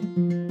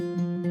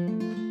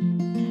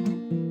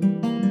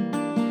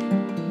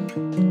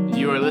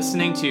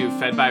listening to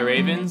Fed by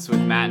Ravens with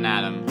Matt and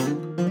Adam.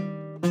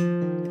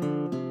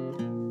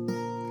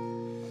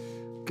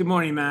 Good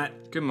morning,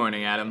 Matt. Good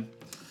morning, Adam.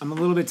 I'm a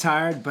little bit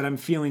tired, but I'm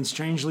feeling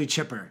strangely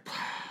chipper.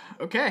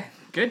 Okay,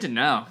 good to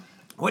know.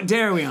 What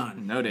day are we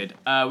on? Noted.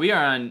 We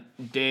are on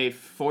day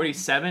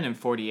 47 and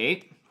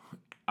 48.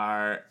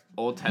 Our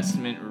Old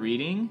Testament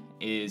reading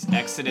is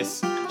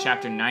Exodus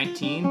chapter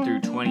 19 through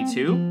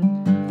 22.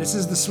 This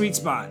is the sweet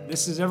spot.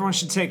 Everyone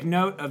should take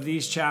note of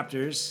these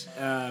chapters.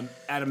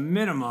 At a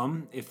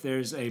minimum, if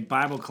there's a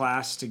Bible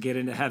class to get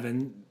into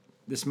heaven,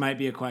 this might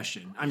be a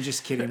question. I'm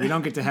just kidding. We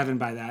don't get to heaven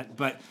by that,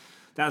 but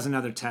that was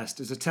another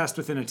test. It's a test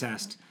within a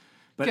test.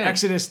 But Okay.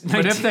 Exodus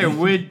 19. But if there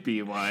would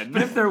be one.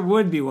 But if there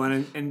would be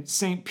one, and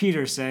St.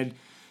 Peter said,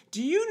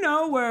 do you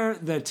know where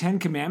the Ten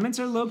Commandments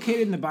are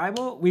located in the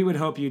Bible? We would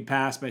hope you'd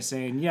pass by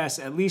saying, yes,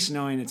 at least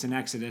knowing it's in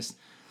Exodus,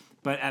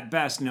 but at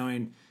best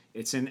knowing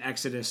it's in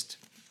Exodus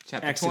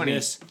chapter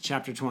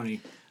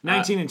 20.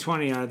 19 and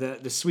 20 are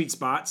the sweet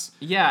spots.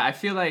 Yeah, I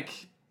feel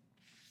like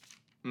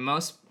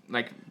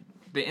the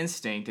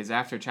instinct is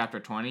after chapter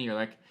 20, you're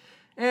like,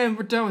 and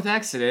we're done with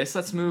Exodus,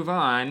 let's move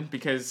on,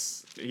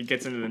 because he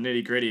gets into the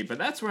nitty-gritty. But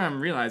that's where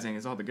I'm realizing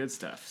is all the good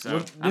stuff.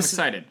 So I'm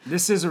excited.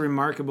 This is a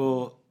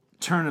remarkable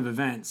turn of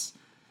events.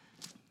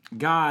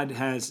 God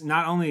has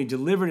not only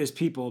delivered his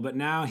people, but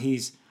now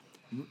he's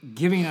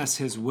giving us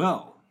his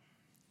will.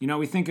 You know,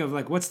 we think of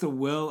what's the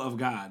will of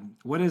God?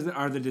 What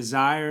are the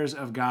desires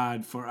of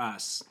God for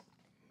us?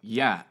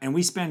 Yeah. And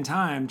we spend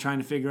time trying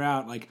to figure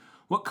out,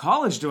 what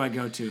college do I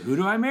go to? Who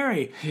do I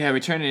marry? Yeah, we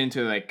turn it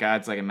into,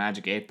 God's like a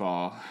magic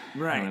 8-ball.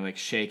 Right. And we're,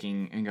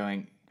 shaking and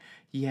going,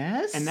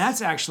 yes? And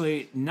that's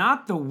actually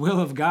not the will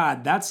of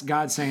God. That's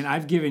God saying,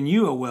 I've given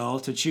you a will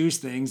to choose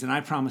things, and I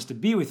promise to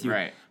be with you.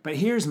 Right. But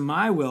here's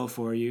my will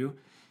for you.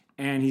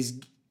 And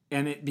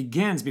it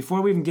begins,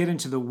 before we even get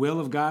into the will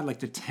of God,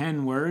 the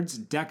 10 words,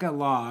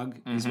 Decalogue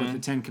is what the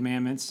 10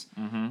 Commandments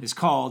is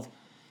called.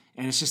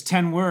 And it's just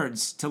 10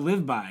 words to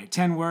live by,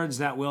 10 words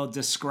that will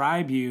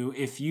describe you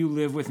if you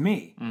live with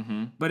me.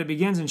 Mm-hmm. But it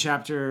begins in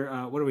chapter,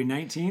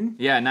 19?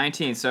 Yeah,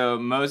 19. So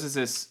Moses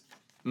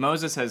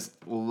has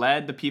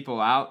led the people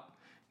out.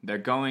 They're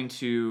going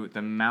to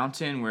the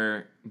mountain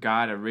where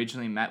God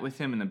originally met with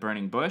him in the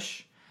burning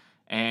bush.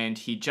 And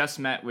he just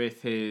met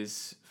with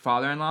his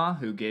father-in-law,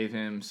 who gave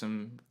him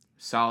some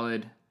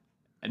solid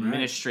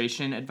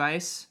administration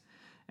advice.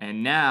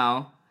 And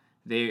now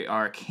they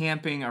are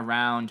camping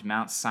around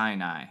Mount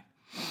Sinai.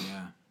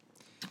 Yeah.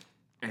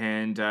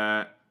 And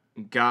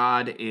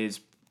God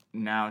is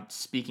now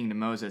speaking to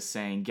Moses,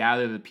 saying,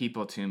 gather the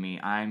people to me.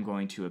 I'm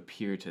going to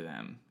appear to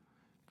them.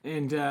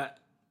 And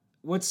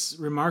what's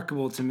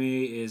remarkable to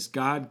me is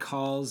God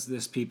calls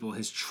this people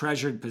his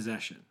treasured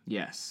possession.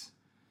 Yes.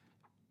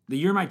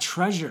 You're my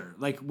treasure.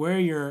 Where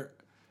your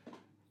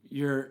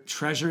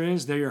treasure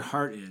is, there your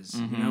heart is.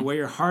 Mm-hmm. You know, where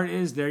your heart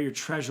is, there your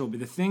treasure will be.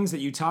 The things that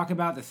you talk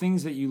about, the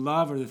things that you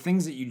love, or the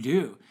things that you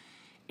do.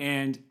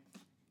 And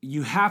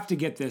you have to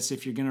get this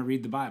if you're going to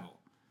read the Bible.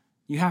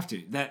 You have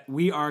to. That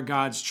we are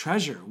God's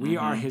treasure. We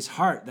are his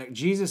heart. That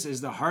Jesus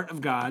is the heart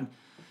of God,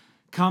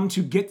 come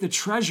to get the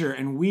treasure,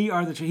 and we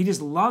are the treasure. He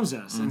just loves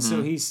us. And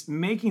so he's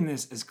making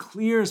this as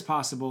clear as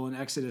possible in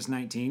Exodus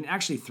 19,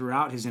 actually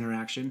throughout his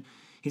interaction.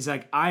 He's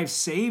like, I've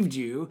saved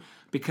you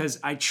because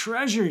I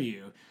treasure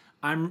you.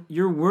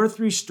 You're worth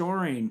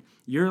restoring.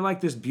 You're like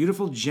this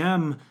beautiful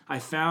gem I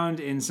found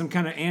in some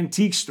kind of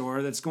antique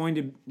store that's going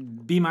to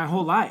be my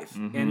whole life,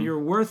 and you're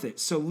worth it.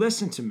 So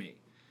listen to me.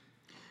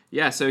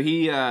 Yeah. So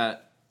he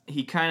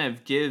kind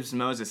of gives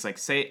Moses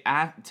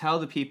tell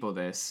the people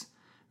this,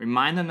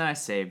 remind them that I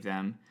saved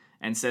them,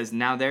 and says,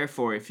 now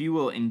therefore, if you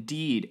will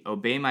indeed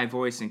obey my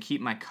voice and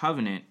keep my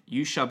covenant,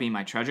 you shall be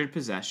my treasured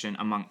possession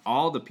among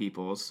all the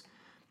peoples.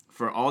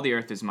 For all the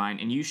earth is mine,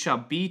 and you shall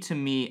be to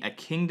me a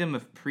kingdom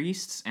of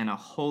priests and a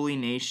holy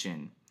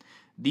nation.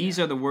 These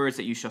are the words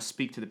that you shall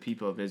speak to the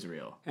people of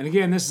Israel. And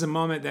again, this is a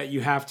moment that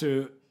you have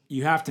to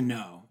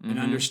know and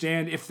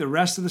understand. If the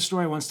rest of the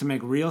story wants to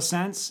make real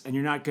sense, and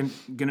you're not going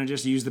to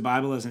just use the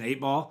Bible as an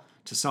 8-ball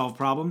to solve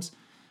problems,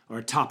 or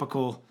a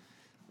topical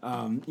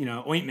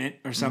ointment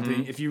or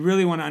something. If you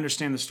really want to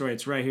understand the story,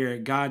 it's right here.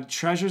 God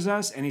treasures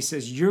us, and he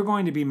says, you're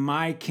going to be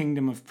my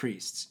kingdom of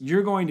priests.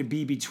 You're going to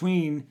be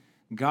between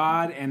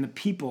God and the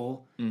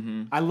people.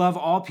 I love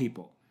all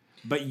people,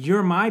 but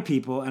you're my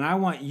people, and I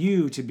want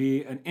you to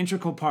be an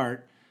integral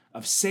part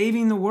of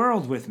saving the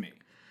world with me.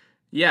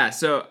 Yeah,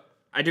 so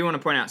I do want to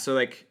point out,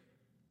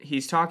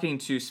 he's talking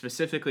to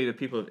specifically the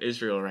people of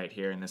Israel right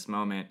here in this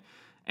moment,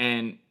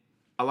 and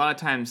a lot of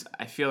times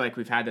I feel like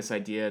we've had this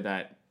idea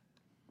that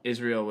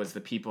Israel was the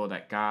people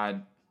that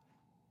God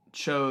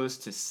chose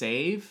to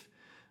save.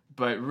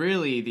 But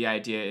really, the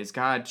idea is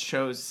God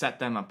set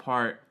them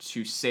apart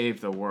to save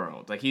the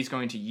world. He's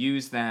going to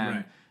use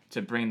them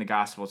to bring the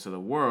gospel to the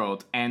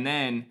world. And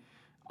then,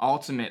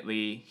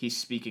 ultimately, he's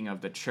speaking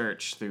of the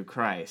church through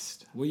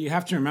Christ. Well, you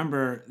have to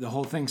remember the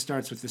whole thing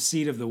starts with the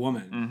seed of the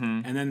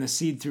woman, and then the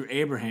seed through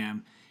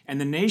Abraham. And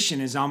the nation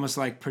is almost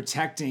like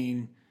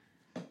protecting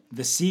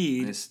the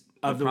seed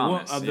of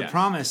the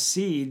promised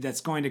seed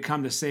that's going to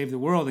come to save the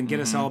world and get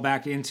us all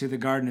back into the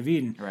Garden of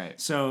Eden. Right.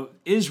 So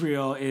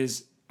Israel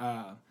is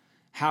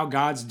how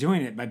God's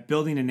doing it, by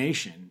building a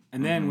nation.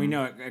 And then we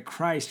know at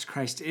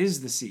Christ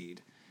is the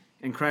seed,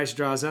 and Christ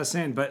draws us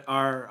in. But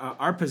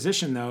our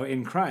position, though,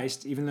 in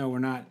Christ, even though we're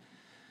not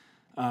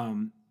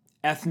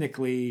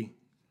ethnically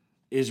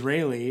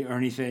Israeli or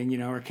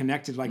anything, or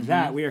connected like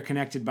that, we are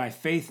connected by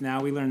faith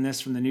now. We learn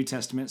this from the New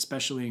Testament,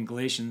 especially in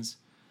Galatians.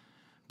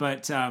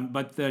 But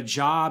the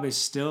job is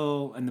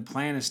still, and the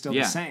plan is still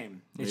the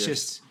same. It's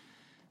just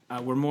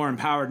we're more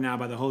empowered now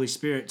by the Holy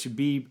Spirit to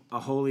be a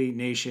holy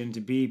nation,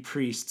 to be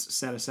priests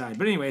set aside.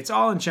 But anyway, it's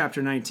all in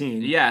chapter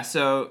 19. Yeah,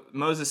 so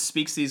Moses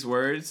speaks these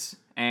words,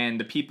 and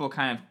the people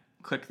kind of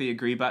click the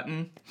agree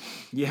button.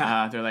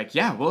 Yeah. They're like,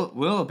 yeah,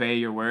 we'll obey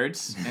your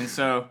words. And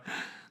so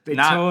They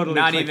not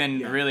totally even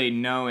really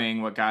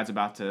knowing what God's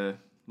about to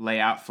lay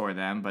out for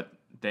them, but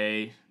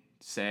they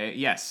say,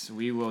 yes,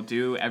 we will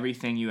do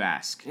everything you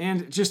ask.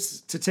 And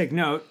just to take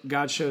note,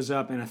 God shows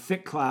up in a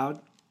thick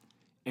cloud,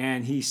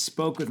 and he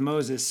spoke with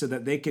Moses so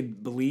that they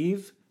could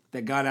believe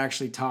that God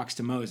actually talks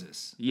to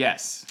Moses.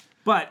 Yes.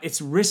 But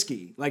it's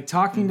risky. Like,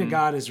 talking to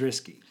God is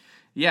risky.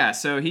 Yeah,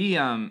 so he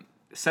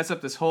sets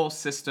up this whole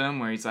system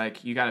where he's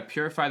like, you got to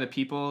purify the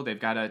people. They've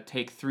got to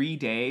take 3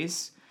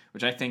 days,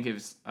 which I think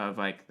is of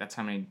like, that's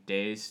how many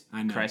days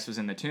Christ was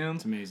in the tomb.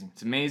 It's amazing.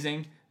 It's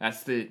amazing.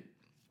 That's the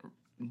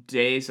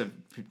days of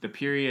the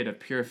period of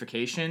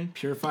purification.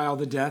 Purify all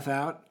the death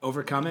out,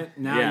 overcome it.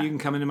 Now you can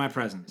come into my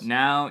presence.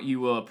 Now you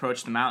will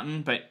approach the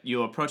mountain, but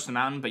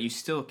you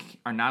still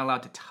are not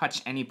allowed to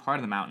touch any part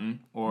of the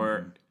mountain,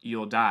 or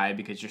you'll die,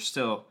 because you're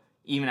still,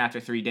 even after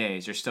 3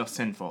 days, you're still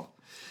sinful.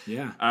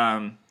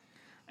 Yeah.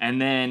 And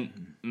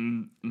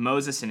then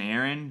Moses and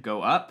Aaron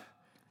go up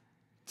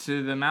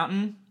to the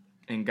mountain,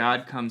 and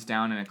God comes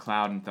down in a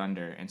cloud and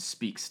thunder and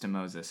speaks to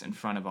Moses in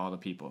front of all the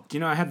people.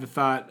 I had the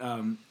thought,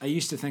 I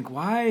used to think,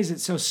 why is it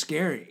so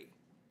scary?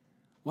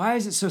 Why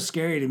is it so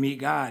scary to meet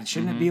God?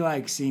 Shouldn't it be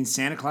like seeing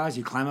Santa Claus?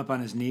 You climb up on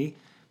his knee.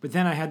 But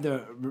then I had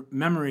the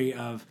memory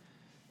of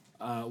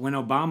when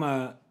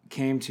Obama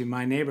came to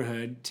my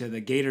neighborhood, to the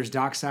Gators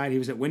dockside. He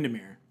was at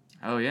Windermere.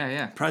 Oh,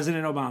 yeah.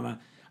 President Obama.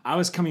 I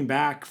was coming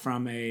back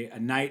from a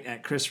night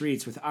at Chris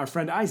Reed's with our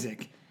friend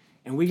Isaac,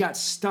 and we got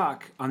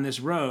stuck on this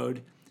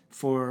road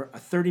for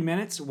 30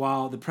 minutes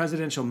while the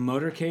presidential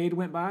motorcade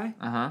went by.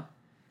 Uh-huh.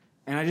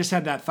 And I just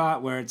had that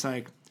thought where it's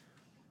like,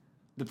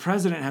 the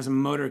president has a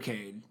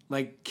motorcade.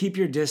 Like, keep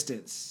your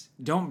distance.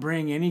 Don't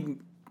bring any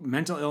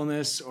mental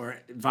illness or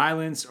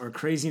violence or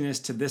craziness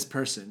to this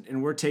person.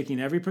 And we're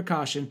taking every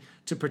precaution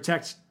to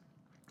protect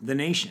the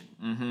nation.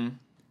 Mm-hmm.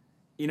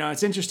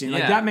 It's interesting.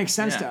 Like, that makes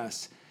sense to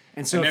us.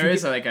 And so there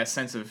is like a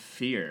sense of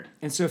fear.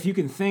 And so if you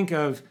can think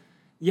of,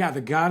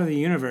 the God of the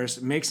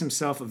universe makes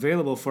himself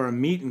available for a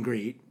meet and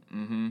greet.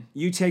 Mm-hmm.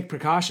 You take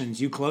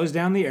precautions. You close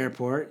down the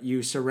airport.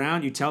 You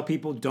tell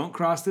people, don't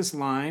cross this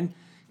line,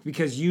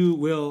 because you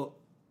will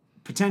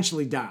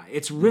potentially die.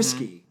 It's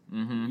risky.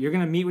 Mm-hmm. You're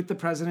going to meet with the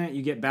president.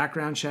 You get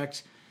background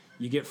checked.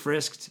 You get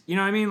frisked. You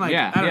know what I mean? Like,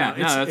 I don't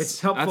know. It's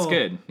helpful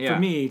for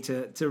me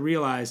to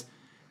realize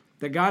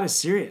that God is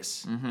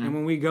serious. Mm-hmm. And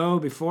when we go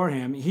before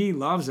him, he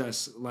loves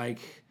us, like,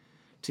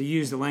 to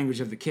use the language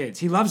of the kids,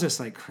 he loves us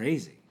like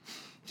crazy.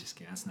 Just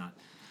kidding. That's not.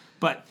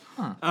 But,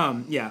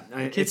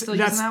 kids still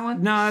using that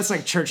one? No, that's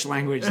like church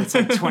language. That's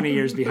like 20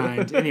 years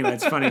behind. Anyway,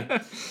 it's funny.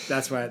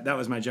 That's why that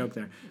was my joke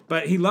there.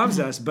 But he loves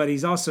us, but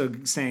he's also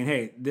saying,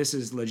 hey, this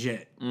is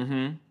legit.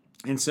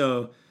 Mm-hmm. And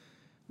so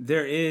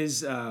there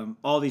is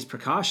all these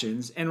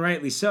precautions, and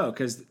rightly so,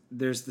 because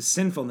there's the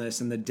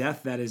sinfulness and the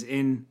death that is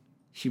in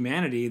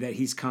humanity that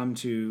he's come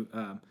to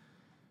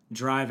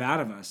drive out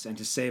of us and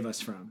to save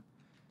us from.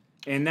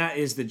 And that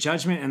is the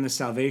judgment and the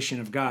salvation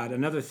of God,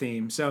 another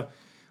theme. So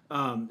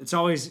it's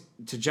always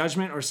to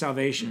judgment or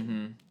salvation.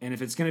 Mm-hmm. And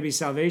if it's going to be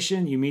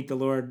salvation, you meet the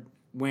Lord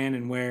when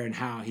and where and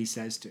how he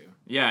says to.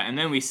 Yeah, and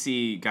then we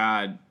see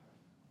God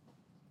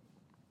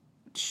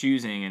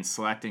choosing and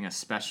selecting a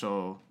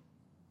special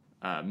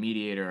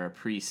mediator or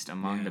priest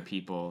among the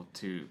people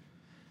to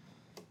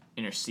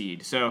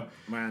intercede. So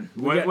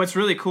what's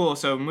really cool,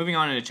 so moving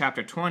on into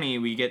chapter 20,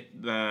 we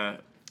get the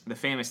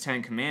famous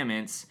 10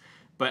 Commandments,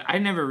 but I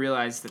never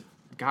realized that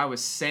God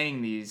was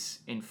saying these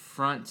in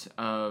front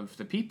of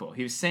the people.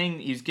 He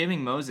was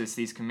giving Moses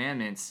these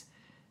commandments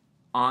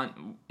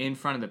in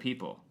front of the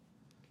people.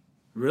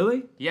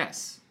 Really?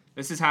 Yes.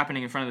 This is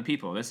happening in front of the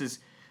people. This is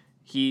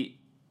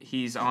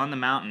he's on the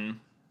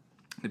mountain.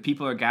 The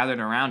people are gathered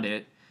around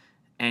it,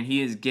 and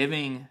he is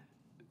giving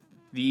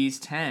these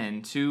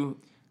 10 to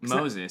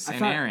Moses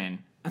and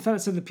Aaron. I thought it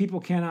said the people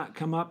cannot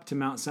come up to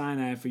Mount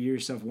Sinai, for you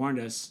yourself warned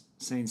us,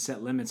 saying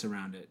set limits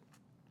around it.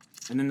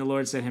 And then the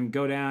Lord said him,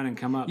 go down and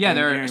come up. Yeah,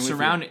 they're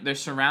surrounding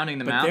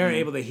the mountain. But they're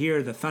able to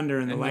hear the thunder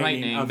and the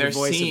lightning of the voice of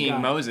God. They're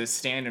seeing Moses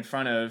stand in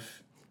front of,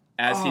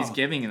 as he's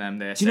giving them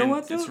this. Do you know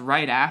what, though? It's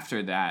right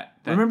after that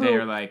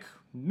they're like,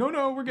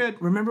 no, we're good.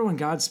 Remember when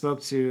God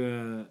spoke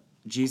to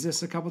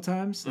Jesus a couple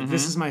times. Like,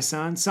 this is my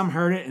son. Some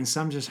heard it, and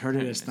some just heard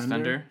it as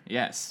thunder.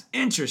 Yes.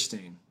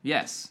 Interesting.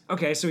 Yes.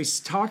 Okay, so he's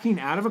talking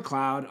out of a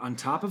cloud on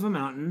top of a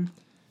mountain,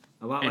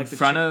 a lot in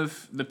front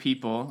of the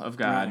people of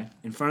God. Right,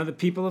 in front of the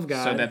people of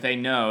God. So that they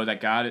know that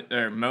God,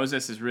 or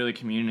Moses is really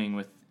communing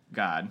with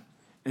God.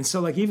 And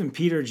so, like, even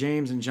Peter,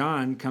 James, and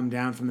John come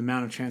down from the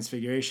Mount of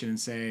Transfiguration and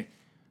say,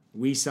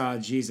 we saw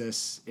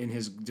Jesus in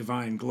his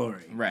divine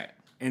glory. Right.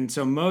 And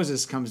so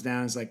Moses comes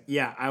down and is like,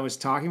 yeah, I was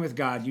talking with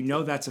God. You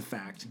know that's a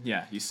fact.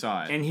 Yeah, you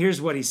saw it. And here's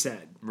what he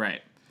said.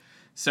 Right.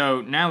 So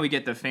now we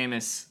get the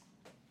famous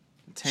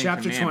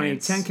Chapter 20,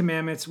 10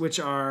 Commandments, which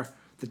are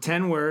the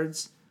 10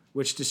 words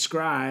which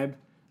describe,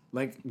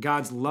 like,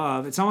 God's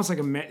love. It's almost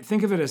like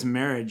think of it as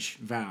marriage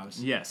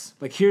vows. Yes.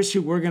 Like, here's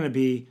who we're going to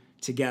be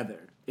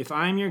together. If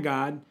I'm your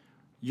God,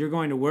 you're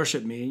going to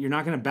worship me. You're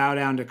not going to bow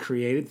down to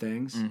created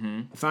things.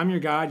 Mm-hmm. If I'm your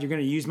God, you're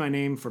going to use my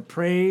name for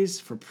praise,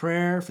 for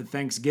prayer, for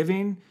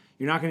thanksgiving.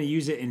 You're not going to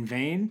use it in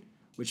vain,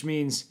 which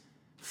means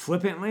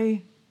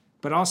flippantly,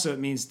 but also it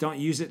means don't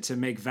use it to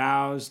make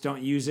vows.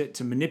 Don't use it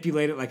to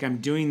manipulate it like I'm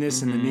doing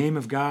this in the name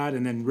of God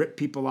and then rip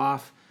people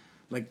off.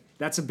 Like,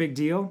 that's a big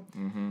deal.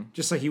 Mm-hmm.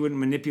 Just like you wouldn't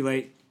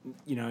manipulate,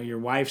 your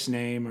wife's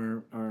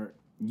name or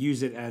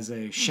use it as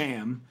a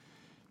sham.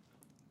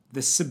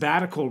 The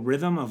sabbatical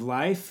rhythm of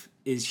life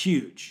is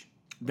huge.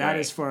 That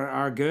is for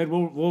our good.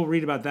 We'll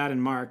read about that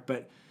in Mark,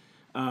 but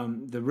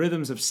the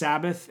rhythms of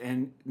Sabbath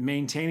and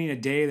maintaining a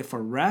day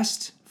for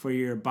rest for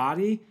your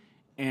body,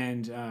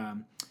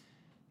 and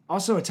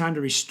also a time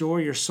to restore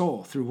your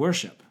soul through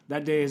worship.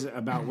 That day is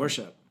about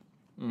worship.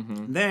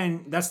 Mm-hmm.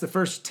 Then that's the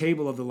first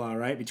table of the law,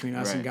 right, between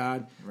us and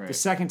God. Right. The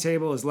second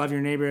table is love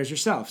your neighbor as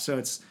yourself. So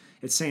it's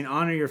saying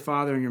honor your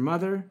father and your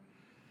mother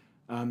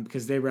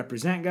because they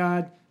represent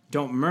God.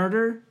 Don't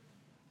murder.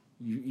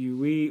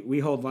 We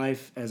hold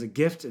life as a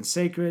gift and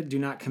sacred. Do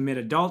not commit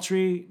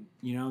adultery.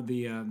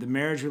 The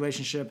marriage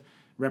relationship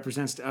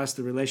represents to us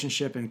the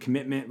relationship and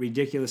commitment,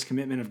 ridiculous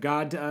commitment of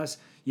God to us.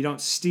 You don't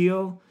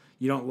steal,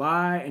 you don't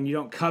lie, and you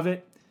don't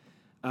covet.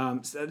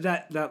 So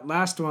that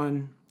last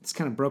one, it's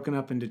kind of broken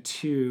up into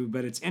two,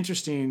 but it's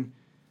interesting.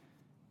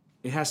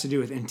 It has to do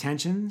with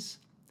intentions.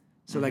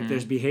 So like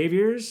there's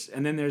behaviors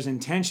and then there's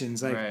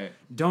intentions. Like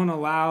don't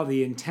allow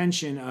the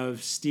intention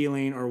of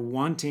stealing or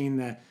wanting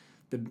the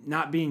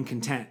not being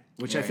content,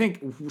 which I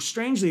think,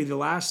 strangely, the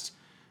last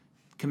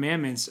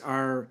commandments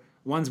are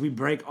ones we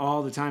break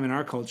all the time in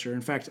our culture.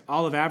 In fact,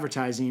 all of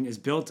advertising is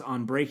built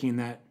on breaking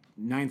that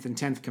 9th and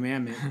 10th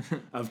commandment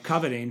of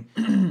coveting.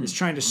 Is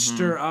trying to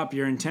stir up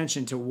your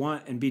intention to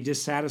want and be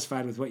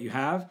dissatisfied with what you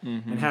have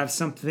and have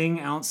something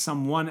else,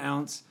 someone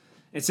else.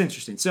 It's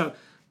interesting. So,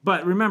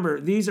 but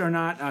remember, these are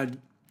not,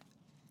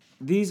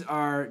 these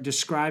are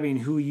describing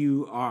who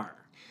you are.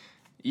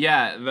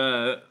 Yeah,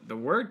 the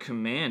word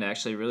command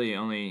actually really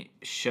only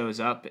shows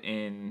up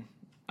in,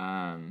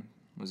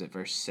 was it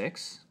verse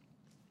 6?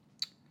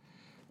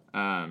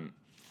 I'm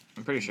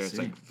pretty sure it's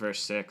like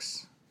verse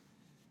 6.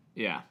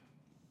 Yeah.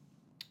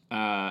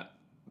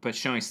 But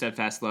showing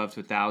steadfast love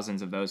to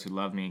thousands of those who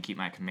love me and keep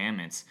my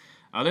commandments.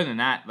 Other than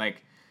that,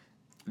 like,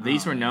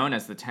 these were known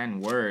as the 10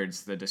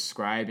 words, the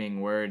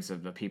describing words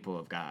of the people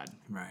of God.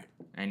 Right.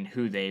 And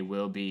who they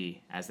will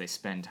be as they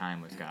spend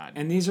time with God.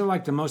 And these are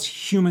like the most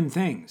human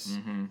things.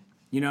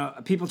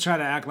 Mm-hmm. People try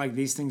to act like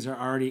these things are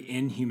already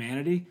in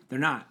humanity. They're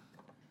not.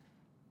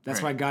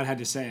 That's why God had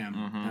to say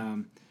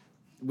them.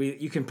 Mm-hmm.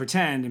 You can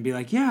pretend and be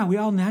like, yeah, we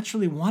all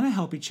naturally want to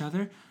help each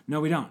other. No,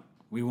 we don't.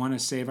 We want to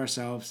save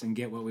ourselves and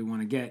get what we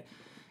want to get.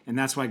 And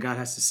that's why God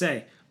has to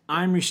say,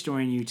 I'm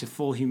restoring you to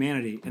full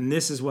humanity. And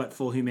this is what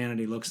full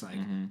humanity looks like.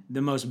 Mm-hmm.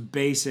 The most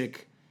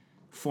basic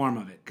form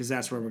of it, because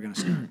that's where we're going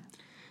to start.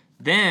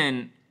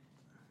 Then,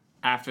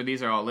 after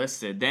these are all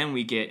listed, then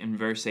we get in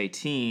verse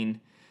 18,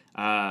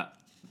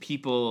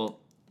 people,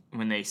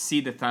 when they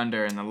see the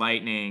thunder and the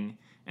lightning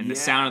and the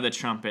sound of the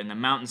trumpet and the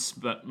mountain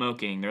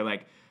smoking, they're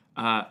like,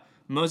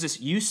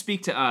 Moses, you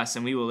speak to us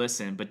and we will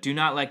listen, but do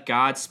not let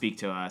God speak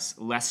to us,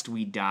 lest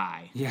we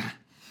die. Yeah.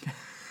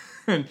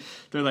 And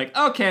they're like,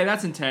 okay,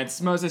 that's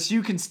intense. Moses,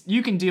 you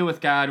can deal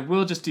with God.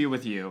 We'll just deal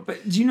with you.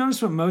 But do you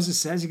notice what Moses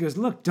says? He goes,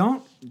 look,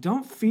 don't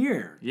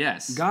fear.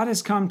 Yes. God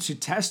has come to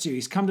test you.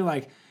 He's come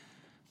to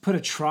put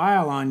a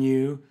trial on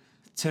you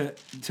to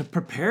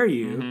prepare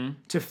you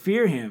to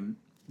fear him,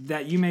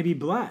 that you may be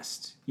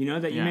blessed,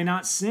 that you may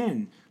not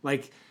sin.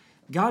 Like,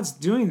 God's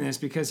doing this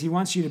because he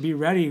wants you to be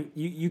ready.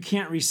 You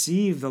can't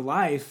receive the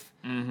life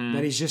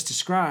that he's just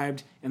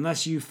described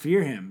unless you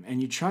fear him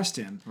and you trust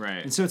him.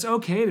 Right. And so it's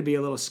okay to be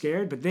a little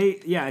scared, but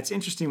it's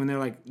interesting when they're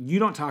like, you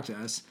don't talk to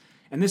us.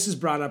 And this is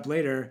brought up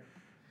later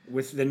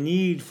with the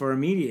need for a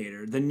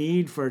mediator, the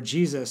need for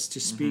Jesus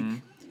to speak,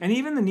 and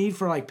even the need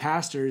for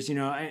pastors.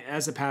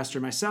 As a pastor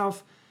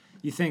myself,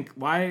 you think,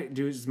 why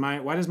does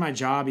my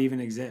job even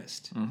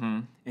exist?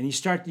 Mm-hmm.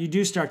 And you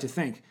do start to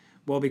think,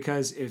 well,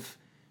 because if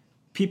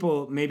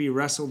people maybe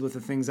wrestled with the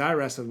things I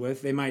wrestled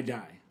with, they might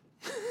die.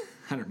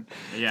 I don't know.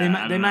 Yeah,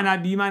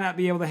 you might not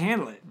be able to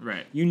handle it.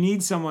 Right. You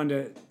need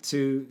someone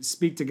to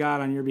speak to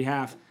God on your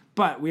behalf.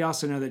 But we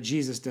also know that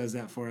Jesus does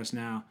that for us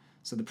now,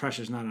 so the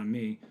pressure's not on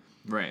me.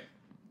 Right.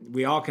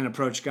 We all can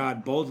approach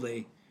God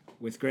boldly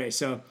with grace.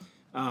 So,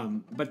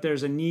 but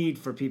there's a need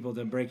for people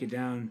to break it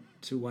down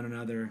to one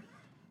another,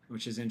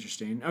 which is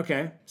interesting.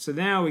 Okay, so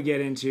now we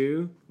get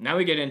into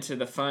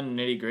the fun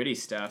nitty-gritty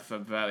stuff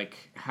of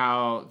like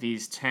how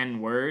these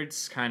 10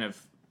 words kind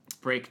of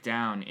break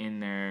down in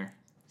their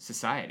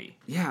society.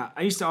 Yeah,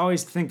 I used to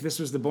always think this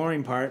was the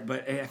boring part,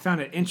 but I found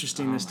it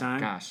interesting this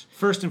time. Gosh.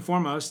 First and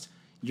foremost,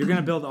 you're going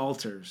to build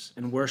altars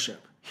and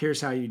worship.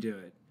 Here's how you do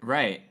it.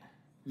 Right.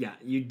 Yeah,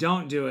 you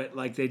don't do it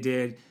like they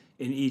did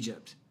in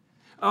Egypt.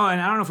 Oh, and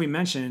I don't know if we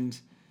mentioned,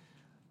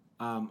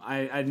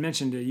 I'd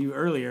mentioned to you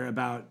earlier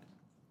about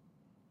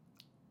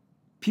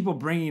people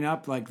bringing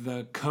up like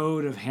the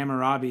Code of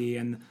Hammurabi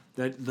and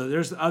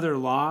there's other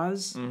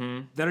laws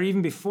that are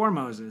even before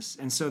Moses.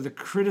 And so the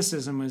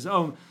criticism was,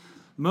 oh,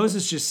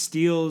 Moses just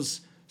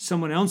steals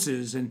someone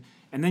else's. And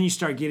then you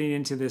start getting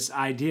into this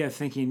idea of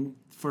thinking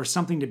for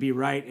something to be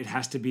right, it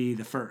has to be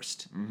the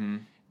first.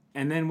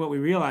 And then what we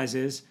realize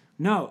is,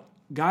 no,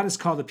 God has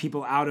called the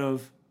people out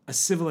of a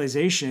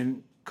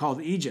civilization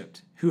called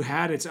Egypt, who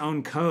had its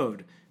own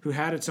code, who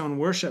had its own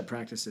worship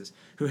practices,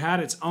 who had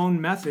its own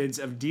methods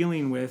of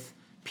dealing with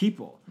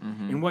people.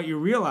 And what you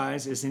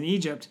realize is in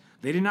Egypt,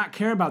 they did not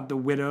care about the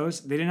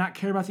widows. They did not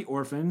care about the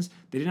orphans.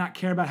 They did not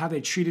care about how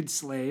they treated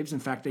slaves. In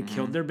fact, they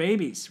killed their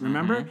babies.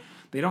 Remember?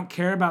 They don't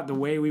care about the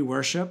way we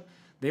worship.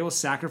 They will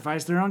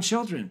sacrifice their own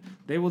children.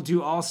 They will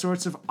do all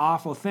sorts of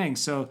awful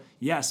things. So,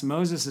 yes,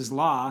 Moses'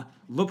 law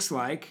looks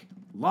like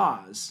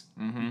laws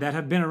that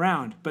have been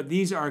around. But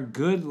these are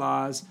good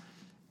laws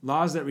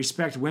that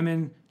respect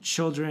women,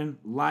 children,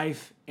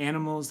 life,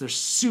 animals. They're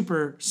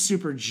super,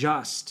 super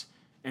just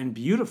and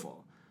beautiful.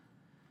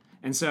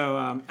 And so,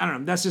 I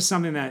don't know, that's just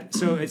something that,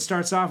 so it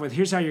starts off with,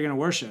 here's how you're going to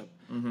worship.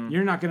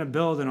 You're not going to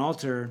build an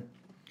altar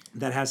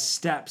that has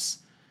steps.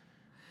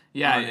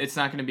 Yeah, it's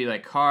not going to be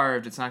like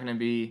carved. It's not going to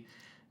be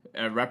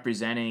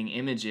representing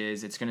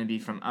images. It's going to be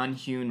from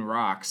unhewn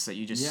rocks that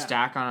you just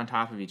stack on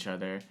top of each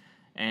other.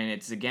 And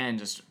it's, again,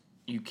 just,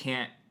 you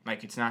can't,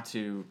 like, it's not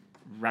to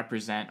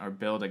represent or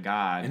build a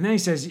god. And then he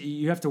says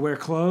you have to wear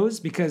clothes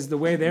because the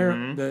way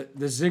they're, the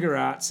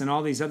ziggurats and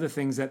all these other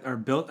things that are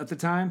built at the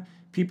time,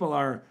 people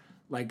are,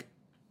 like,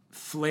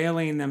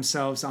 flailing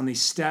themselves on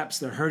these steps.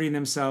 They're hurting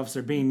themselves.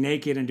 They're being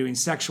naked and doing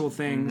sexual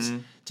things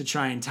to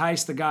try and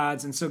entice the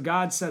gods. And so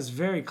God says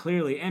very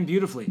clearly and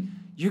beautifully,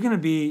 you're going to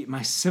be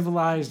my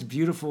civilized,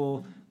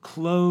 beautiful,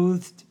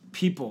 clothed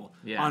people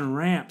on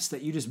ramps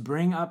that you just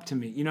bring up to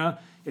me. You know,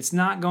 it's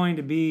not going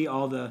to be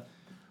all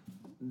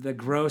the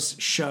gross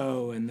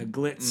show and the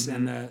glitz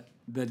and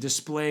the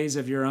displays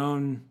of your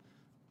own,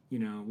 you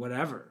know,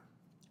 whatever.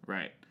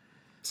 Right.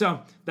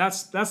 So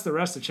that's the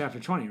rest of chapter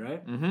 20,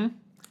 right?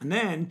 And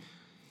then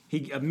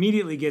he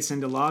immediately gets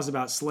into laws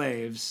about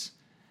slaves.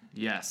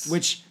 Yes.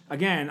 Which,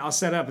 again, I'll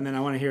set up, and then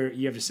I want to hear what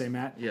you have to say,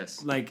 Matt.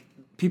 Yes. Like,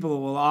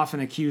 people will often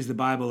accuse the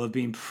Bible of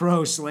being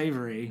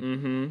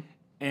pro-slavery.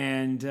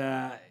 And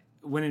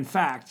when, in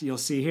fact, you'll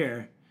see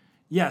here,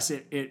 yes,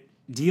 it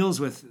deals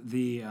with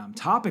the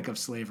topic of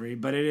slavery,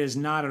 but it is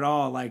not at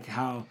all like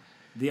how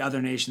the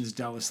other nations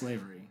dealt with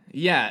slavery.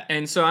 Yeah,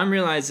 and so I'm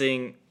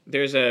realizing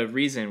there's a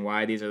reason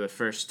why these are the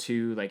first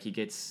two, like, he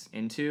gets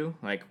into,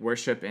 like,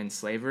 worship and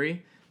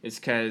slavery, is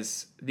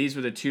because these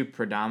were the two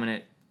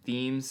predominant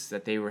themes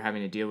that they were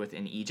having to deal with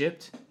in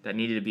Egypt that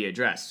needed to be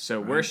addressed. So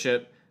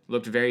worship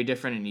looked very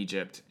different in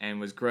Egypt and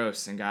was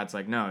gross, and God's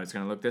like, no, it's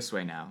going to look this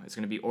way now. It's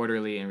going to be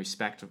orderly and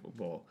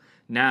respectable.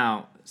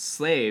 Now,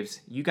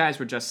 slaves, you guys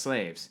were just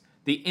slaves.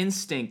 The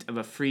instinct of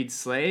a freed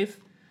slave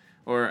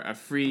or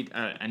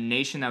a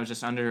nation that was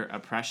just under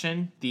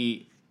oppression,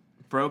 the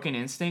broken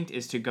instinct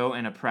is to go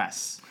and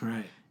oppress.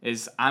 Right.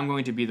 Is I'm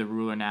going to be the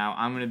ruler now.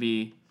 I'm going to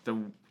be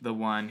the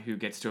one who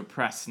gets to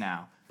oppress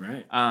now.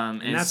 Right.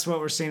 And that's what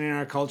we're seeing in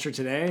our culture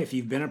today. If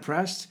you've been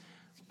oppressed,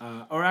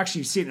 or actually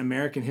you see it in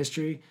American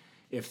history,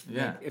 if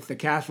the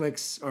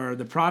Catholics or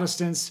the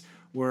Protestants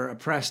were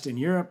oppressed in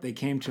Europe, they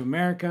came to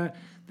America,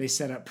 they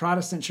set up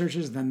Protestant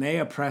churches, then they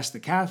oppressed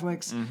the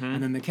Catholics,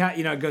 and then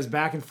it goes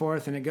back and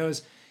forth, and it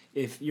goes,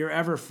 if you're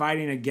ever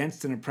fighting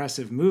against an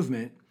oppressive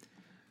movement,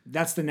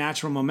 that's the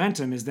natural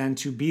momentum, is then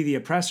to be the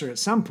oppressor at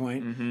some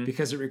point,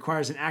 because it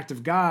requires an act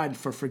of God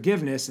for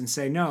forgiveness and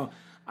say, no,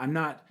 I'm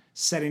not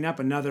setting up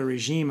another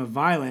regime of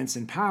violence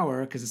and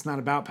power, because it's not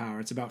about power,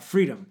 it's about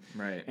freedom.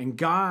 Right. And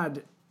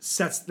God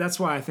that's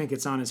why I think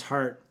it's on his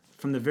heart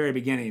from the very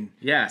beginning.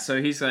 Yeah,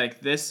 so he's like,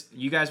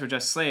 you guys were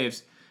just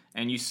slaves,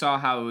 and you saw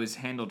how it was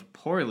handled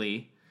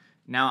poorly.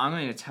 Now I'm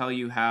going to tell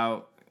you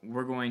how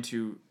we're going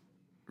to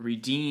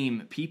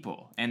redeem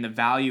people and the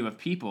value of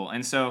people.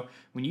 And so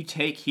when you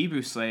take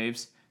Hebrew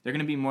slaves, they're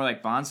going to be more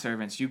like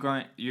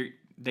bondservants.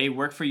 They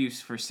work for you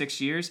for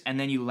 6 years, and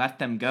then you let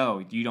them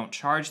go. You don't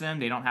charge them.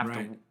 They don't have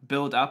to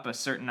build up a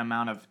certain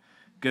amount of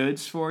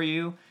goods for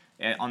you.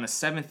 On the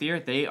 7th year,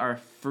 they are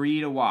free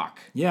to walk.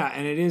 Yeah,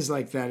 and it is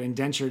like that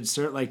indentured,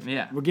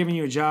 we're giving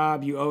you a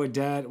job, you owe a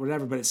debt,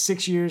 whatever, but it's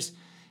 6 years.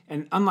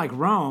 And unlike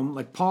Rome,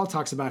 like Paul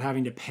talks about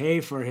having to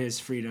pay for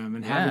his freedom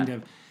and having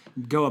to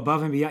go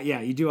above and beyond.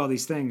 Yeah, you do all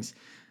these things.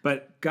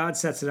 But God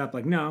sets it up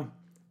like, no,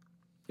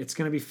 it's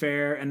going to be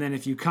fair. And then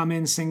if you come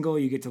in single,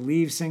 you get to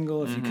leave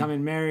single. If you come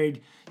in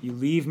married, you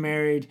leave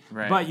married.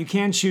 Right. But you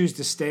can choose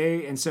to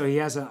stay. And so he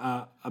has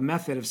a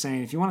method of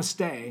saying, if you want to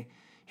stay,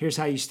 here's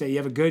how you stay. You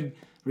have a good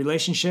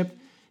relationship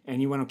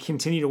and you want to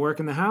continue to work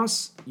in the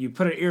house, you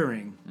put an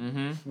earring,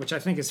 which I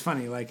think is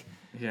funny. Like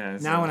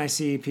now when I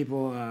see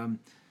people,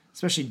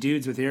 especially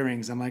dudes with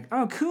earrings, I'm like,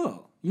 oh,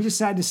 cool. You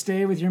decide to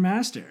stay with your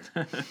master.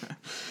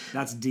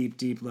 That's deep,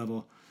 deep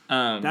level.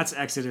 That's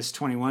Exodus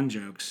 21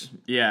 jokes.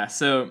 Yeah.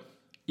 So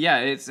yeah,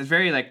 it's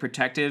very like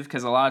protective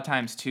because a lot of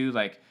times too,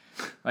 like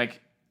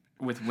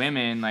with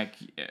women, like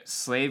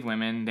slave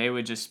women, they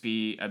would just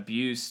be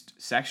abused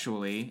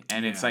sexually,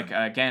 and it's like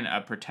again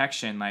a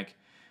protection. Like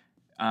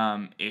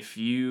if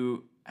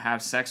you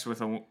have sex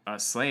with a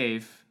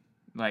slave,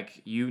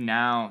 like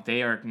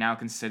they are now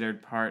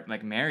considered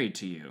married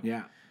to you.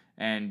 Yeah.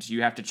 And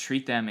you have to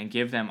treat them and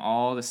give them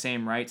all the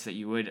same rights that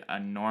you would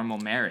a normal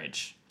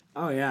marriage.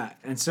 Oh, yeah.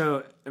 And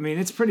so, I mean,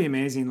 it's pretty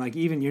amazing. Like,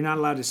 even you're not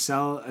allowed to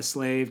sell a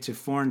slave to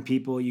foreign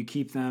people. You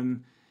keep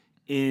them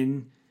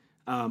in,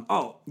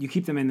 you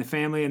keep them in the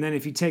family. And then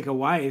if you take a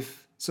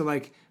wife, so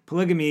like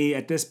polygamy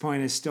at this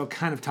point is still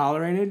kind of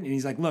tolerated. And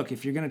he's like, look,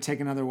 if you're going to take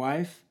another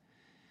wife,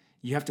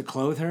 you have to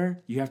clothe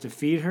her, you have to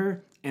feed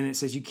her. And it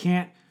says you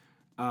can't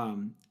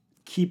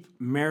keep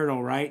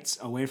marital rights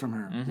away from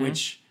her,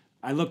 which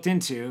I looked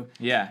into.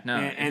 Yeah, no.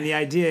 And the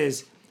idea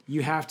is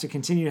you have to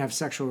continue to have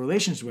sexual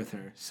relations with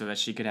her. So that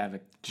she could have a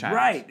child.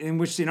 Right. In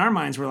which in our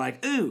minds we're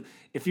like, ooh,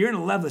 if you're in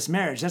a loveless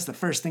marriage, that's the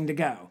first thing to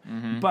go.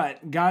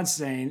 But God's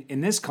saying in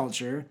this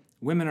culture,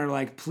 women are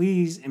like,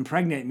 please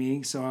impregnate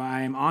me so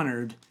I am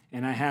honored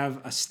and I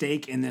have a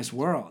stake in this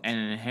world. And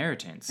an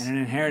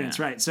inheritance.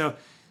 Right. So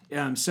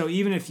so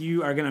even if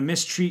you are going to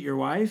mistreat your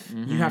wife,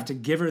 you have to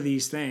give her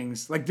these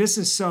things. Like, this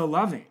is so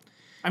loving.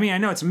 I mean, I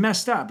know it's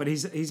messed up, but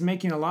he's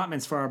making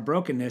allotments for our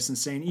brokenness and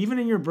saying, even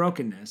in your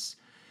brokenness,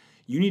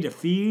 you need to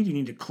feed, you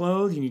need to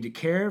clothe, you need to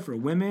care for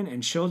women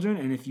and children.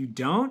 And if you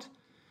don't,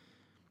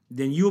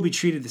 then you will be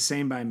treated the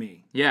same by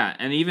me. Yeah.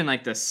 And even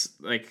like this,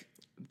 like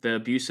the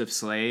abuse of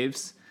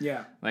slaves.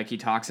 Yeah. Like he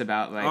talks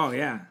about like, oh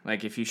yeah,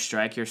 like if you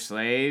strike your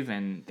slave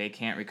and they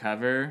can't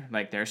recover,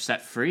 like they're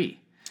set free.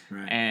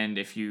 Right. And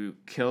if you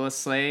kill a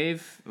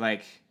slave,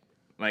 like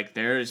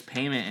there is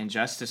payment and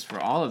justice for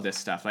all of this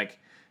stuff. Like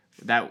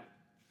that.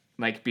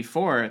 Like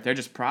before, they're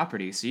just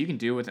property, so you can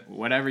do with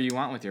whatever you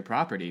want with your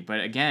property. But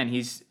again,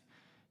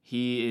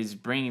 he is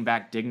bringing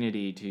back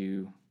dignity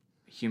to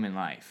human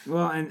life.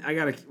 Well, and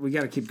we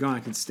gotta keep going. I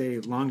could stay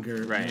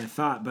longer than I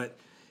thought, but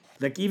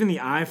like even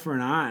the eye for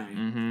an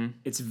eye,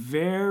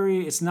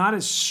 it's not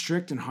as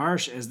strict and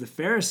harsh as the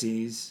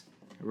Pharisees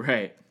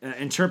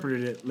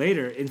interpreted it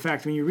later. In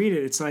fact, when you read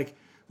it, it's like,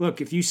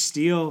 look, if you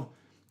steal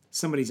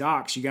somebody's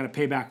ox, you got to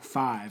pay back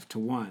 5 to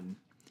 1.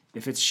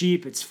 If it's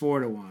sheep, it's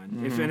 4 to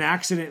 1. If an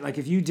accident, like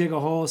if you dig a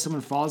hole,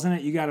 someone falls in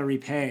it, you got to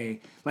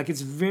repay. Like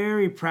it's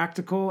very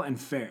practical and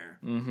fair.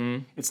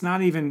 It's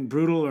not even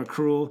brutal or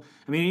cruel.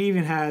 I mean, it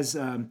even has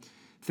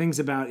things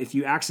about if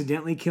you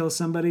accidentally kill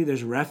somebody,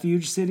 there's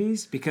refuge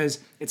cities because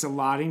it's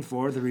allotting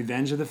for the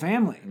revenge of the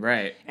family.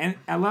 Right. And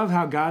I love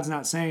how God's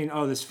not saying,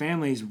 oh, this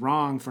family's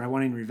wrong for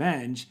wanting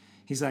revenge.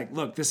 He's like,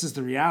 look, this is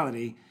the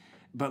reality,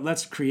 but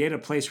let's create a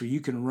place where you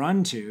can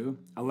run to,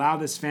 allow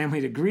this family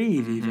to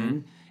grieve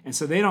even. And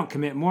so they don't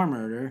commit more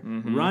murder,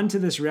 run to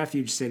this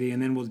refuge city,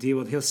 and then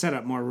he'll set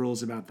up more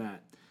rules about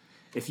that.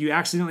 If you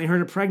accidentally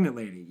hurt a pregnant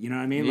lady, you know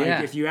what I mean? Yeah.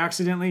 Like if you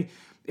accidentally,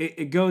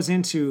 it goes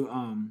into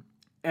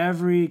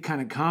every kind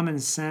of common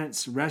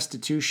sense,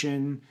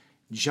 restitution,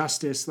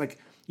 justice. Like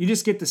you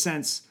just get the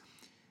sense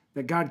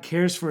that God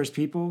cares for his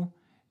people.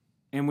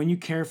 And when you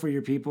care for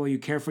your people, you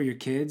care for your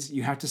kids,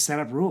 you have to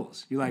set up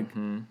rules. You're like,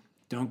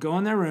 don't go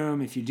in their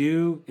room. If you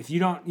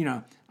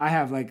don't, I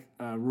have like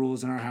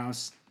rules in our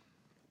house.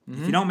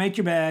 If you don't make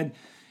your bed,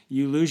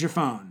 you lose your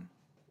phone.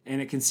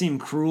 And it can seem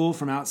cruel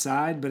from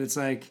outside, but it's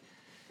like,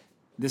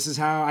 this is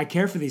how I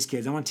care for these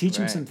kids. I want to teach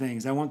them some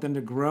things. I want them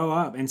to grow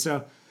up. And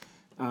so,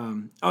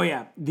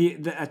 at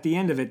the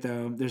end of it,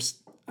 though, there's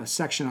a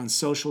section on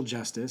social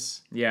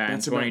justice. Yeah,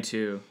 that's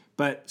 22.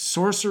 But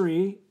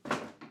sorcery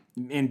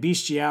and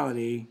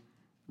bestiality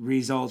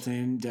result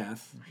in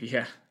death.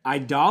 Yeah.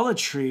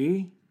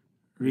 Idolatry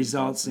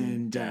results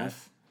in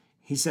death.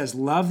 He says,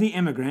 love the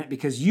immigrant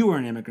because you are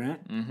an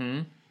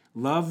immigrant.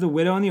 Love the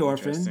widow and the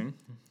orphan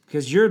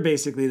because you're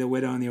basically the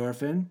widow and the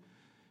orphan.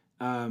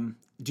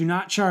 Do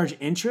not charge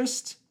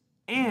interest.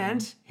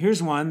 And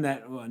here's one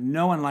that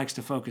no one likes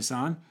to focus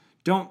on.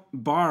 Don't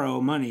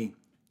borrow money.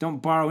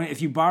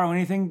 If you borrow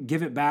anything,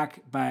 give it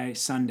back by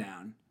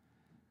sundown.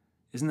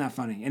 Isn't that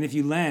funny? And if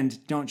you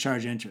lend, don't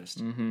charge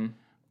interest.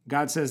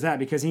 God says that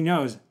because he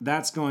knows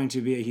that's going to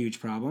be a huge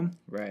problem.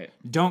 Right.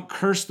 Don't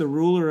curse the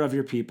ruler of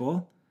your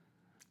people.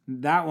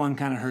 That one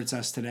kind of hurts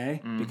us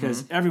today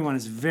because everyone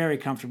is very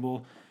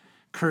comfortable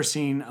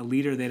cursing a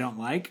leader they don't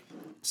like.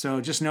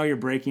 So just know you're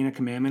breaking a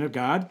commandment of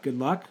God. Good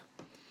luck.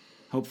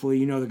 Hopefully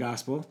you know the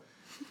gospel.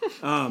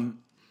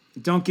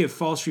 Don't give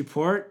false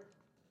report.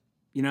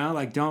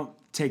 Don't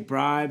take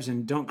bribes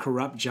and don't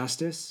corrupt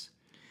justice.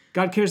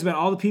 God cares about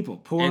all the people,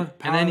 poor, and then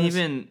powerless.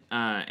 even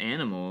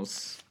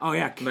animals. Oh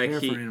yeah, care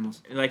for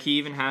animals. Like he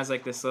even has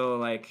like this little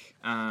like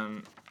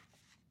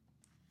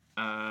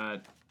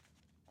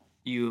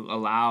you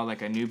allow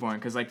like a newborn,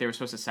 because like they were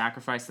supposed to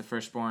sacrifice the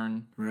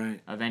firstborn Right.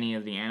 of any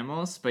of the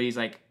animals, but he's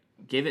like,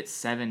 give it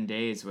 7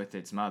 days with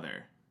its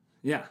mother.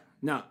 Yeah.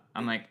 No.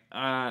 I'm like,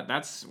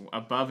 that's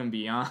above and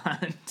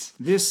beyond.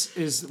 This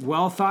is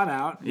well thought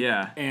out.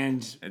 Yeah.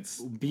 And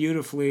It's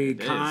beautifully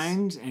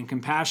kind and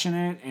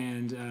compassionate,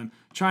 and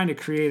trying to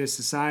create a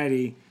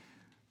society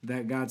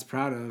that God's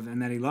proud of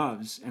and that he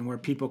loves, and where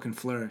people can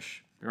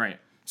flourish. right.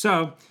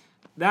 So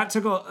that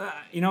took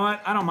you know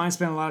what? I don't mind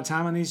spending a lot of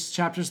time on these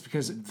chapters,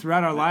 because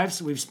throughout our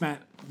lives, we've spent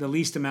the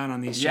least amount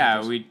on these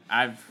chapters. Yeah,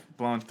 I've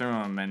blown through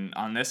them, and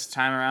on this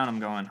time around, I'm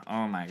going,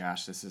 oh my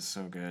gosh, this is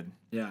so good.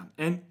 Yeah,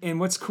 and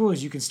what's cool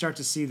is you can start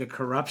to see the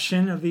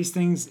corruption of these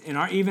things in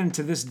our, even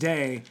to this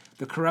day,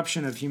 the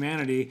corruption of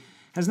humanity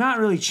has not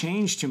really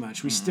changed too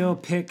much. We still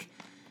pick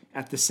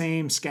at the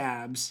same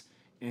scabs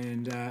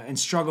and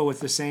struggle with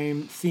the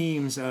same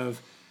themes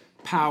of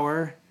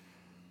power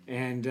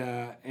and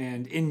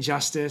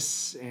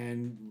injustice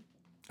and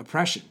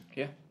oppression.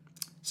 Yeah.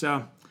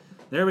 So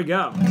there we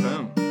go.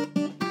 Boom.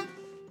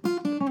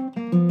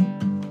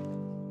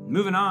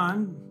 Moving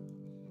on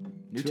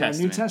New to our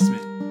New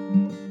Testament.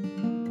 Testament.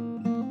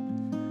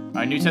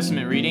 Our New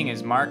Testament reading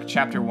is Mark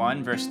chapter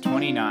 1, verse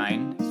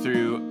 29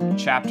 through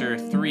chapter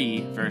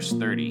 3, verse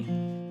 30.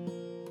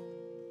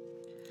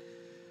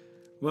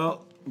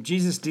 Well,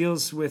 Jesus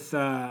deals with,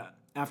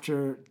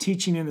 after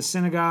teaching in the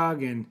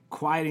synagogue and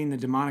quieting the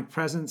demonic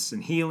presence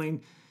and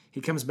healing,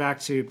 he comes back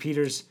to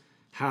Peter's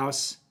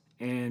house,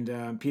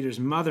 and Peter's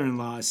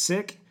mother-in-law is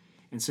sick.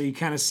 And so you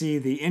kind of see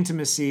the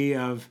intimacy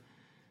of,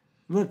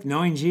 look,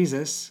 knowing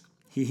Jesus,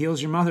 he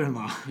heals your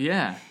mother-in-law.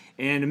 Yeah.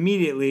 And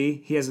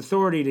immediately he has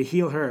authority to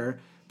heal her,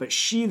 but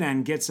she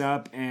then gets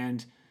up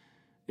and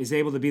is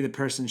able to be the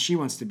person she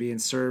wants to be and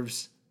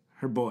serves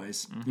her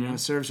boys. You know,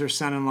 serves her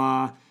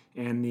son-in-law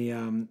and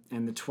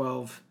the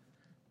 12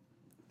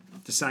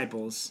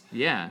 disciples.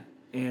 Yeah.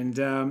 And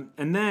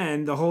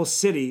then the whole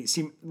city.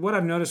 See, what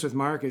I've noticed with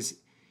Mark is,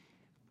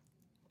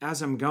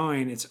 as I'm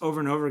going, it's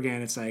over and over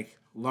again. It's like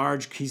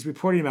he's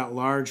reporting about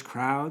large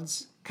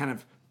crowds kind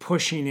of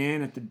pushing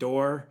in at the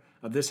door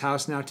of this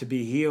house now to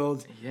be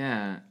healed.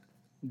 Yeah.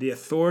 The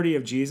authority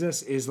of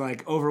Jesus is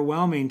like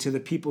overwhelming to the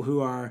people who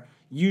are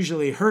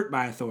usually hurt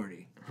by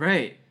authority.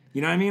 Right.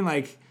 You know what I mean?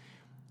 Like,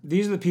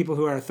 these are the people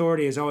who our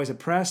authority is always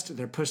oppressed.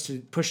 They're pushed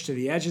to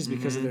the edges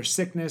because of their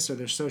sickness or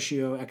their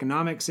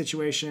socioeconomic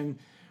situation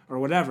or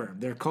whatever,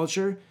 their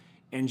culture.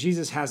 And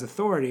Jesus has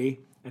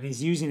authority, and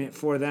he's using it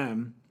for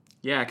them.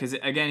 Yeah, because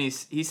again,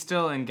 he's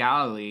still in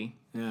Galilee,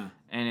 Yeah.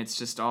 and it's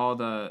just all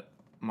the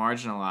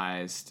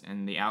marginalized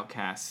and the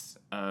outcasts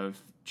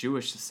of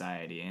Jewish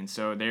society, and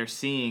so they're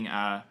seeing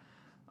a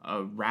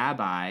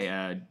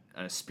rabbi,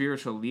 a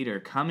spiritual leader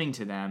coming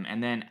to them,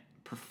 and then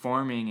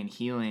performing and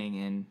healing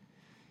and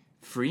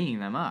freeing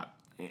them up.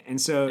 And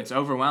so It's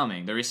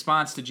overwhelming. The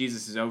response to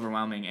Jesus is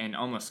overwhelming, and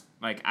almost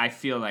like I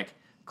feel like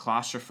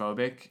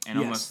claustrophobic and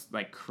Yes. almost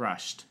like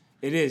crushed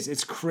it is.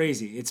 It's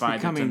crazy. It's by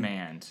becoming. the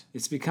demand.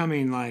 It's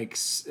becoming like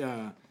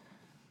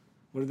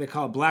what do they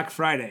call it? Black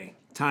Friday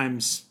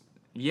times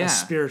Yeah. a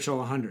spiritual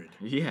 100.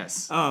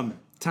 Yes.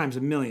 Times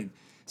a million.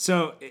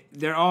 So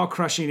they're all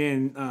crushing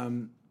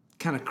in,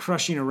 kind of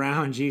crushing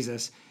around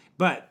Jesus.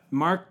 But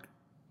Mark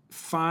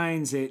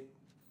finds it,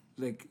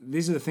 like,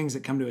 these are the things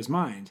that come to his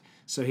mind.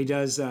 So he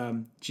does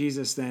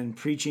Jesus then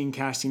preaching,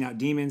 casting out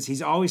demons.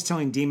 He's always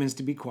telling demons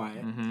to be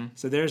quiet.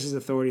 So there's his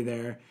authority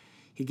there.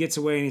 He gets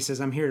away and he says,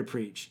 I'm here to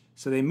preach.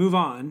 So they move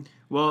on.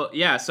 Well,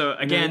 yeah, so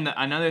again,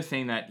 another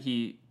thing that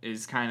he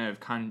is kind of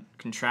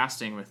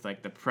contrasting with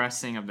like the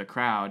pressing of the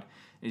crowd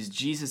is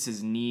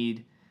Jesus's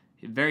need,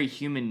 very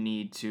human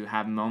need to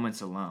have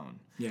moments alone.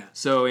 Yeah.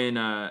 So in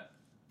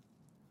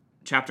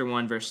chapter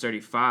 1, verse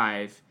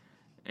 35,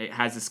 it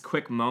has this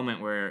quick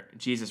moment where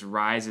Jesus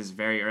rises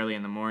very early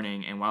in the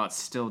morning, and while it's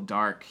still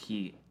dark,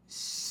 he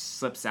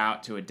slips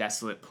out to a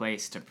desolate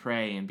place to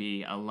pray and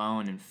be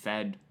alone and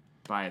fed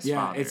by his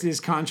Father. Yeah, it's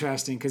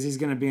contrasting because he's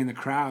going to be in the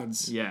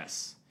crowds.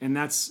 Yes. And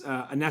that's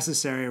a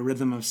necessary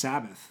rhythm of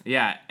Sabbath.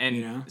 Yeah, and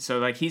You know? so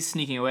like he's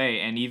sneaking away,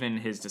 and even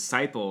his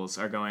disciples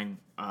are going,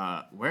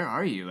 where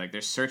are you? Like they're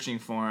searching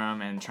for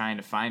him and trying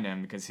to find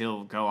him because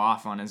he'll go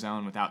off on his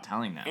own without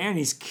telling them. And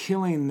he's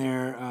killing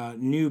their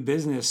new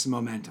business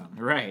momentum.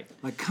 Right.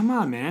 Like, come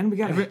on, man, we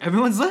got to...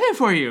 Everyone's looking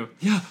for you.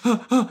 Yeah.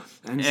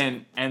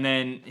 And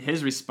then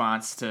his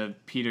response to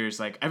Peter's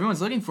like,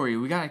 everyone's looking for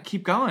you. We gotta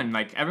keep going.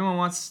 Like everyone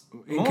wants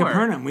in more.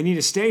 Capernaum, we need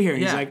to stay here.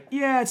 And he's Yeah. like,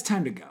 yeah, it's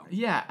time to go.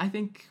 Yeah, I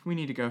think we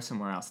need to go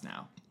somewhere else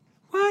now.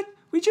 What?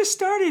 We just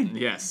started.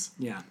 Yes.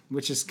 Yeah,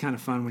 which is kind of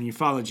fun when you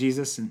follow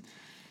Jesus, and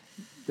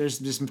there's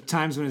just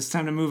times when it's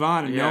time to move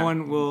on and Yeah. no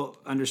one will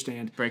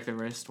understand. Break the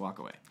wrist, walk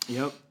away.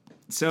 Yep.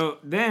 So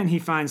then he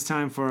finds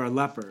time for a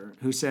leper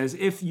who says,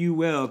 if you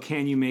will,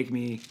 can you make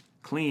me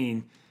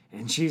clean?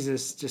 And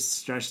Jesus just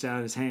stretched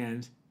out his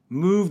hand,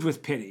 moved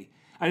with pity.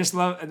 I just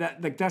love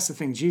that. Like, that's the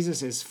thing.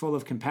 Jesus is full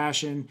of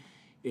compassion.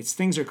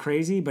 things are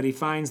crazy, but he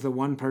finds the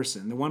one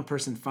person. The one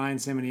person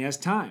finds him, and he has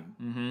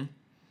time,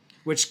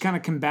 which kind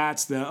of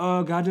combats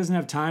God doesn't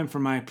have time for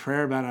my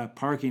prayer about a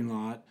parking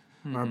lot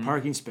or a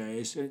parking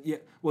space. Yeah.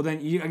 Well,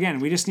 then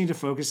we just need to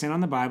focus in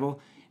on the Bible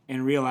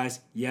and realize,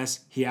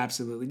 yes, he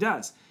absolutely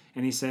does.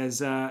 And he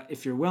says,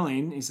 if you're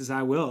willing, he says,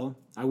 I will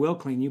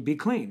clean you, be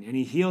clean. And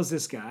he heals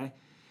this guy.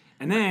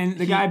 And then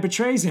the guy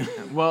betrays him.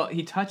 Well,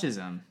 he touches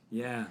him.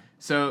 Yeah.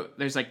 So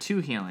there's like two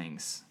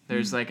healings.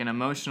 There's like an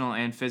emotional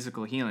and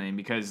physical healing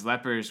because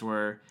lepers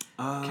were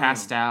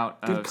cast out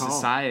of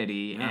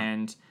society. Yeah.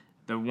 And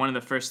one of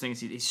the first things,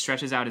 he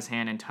stretches out his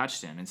hand and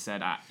touched him and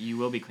said, you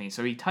will be clean.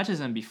 So he touches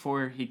him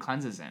before he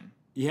cleanses him.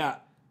 Yeah,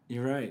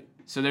 you're right.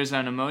 So there's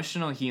an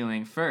emotional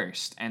healing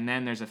first, and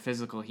then there's a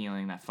physical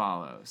healing that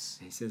follows.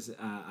 He says,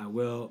 I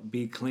will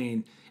be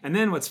clean. And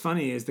then what's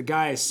funny is the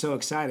guy is so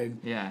excited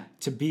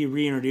to be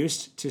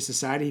reintroduced to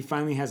society. He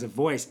finally has a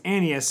voice,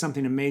 and he has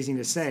something amazing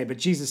to say. But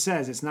Jesus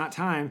says it's not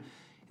time.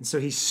 And so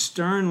he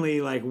sternly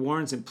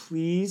warns him,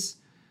 please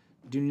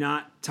do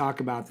not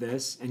talk about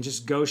this, and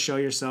just go show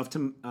yourself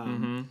to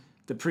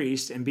the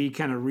priest and be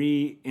kind of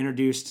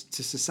reintroduced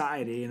to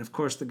society. And, of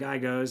course, the guy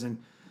goes and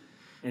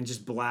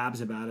just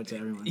blabs about it to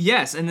everyone.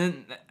 Yes, and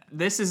then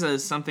this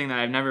is something that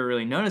I've never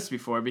really noticed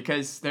before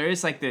because there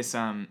is like this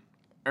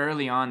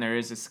early on there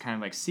is this kind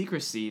of like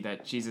secrecy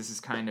that Jesus is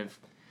kind of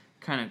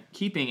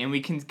keeping, and we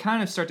can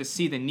kind of start to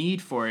see the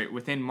need for it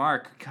within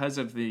Mark because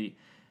of the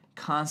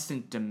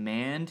constant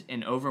demand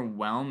and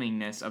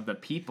overwhelmingness of the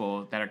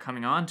people that are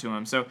coming on to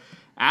him. So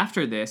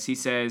after this, he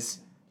says,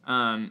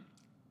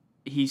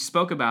 he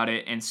spoke about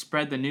it and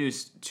spread the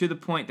news to the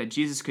point that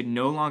Jesus could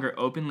no longer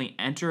openly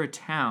enter a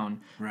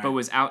town, but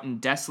was out in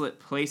desolate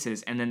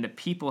places, and then the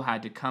people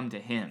had to come to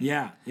him.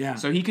 Yeah.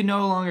 So he could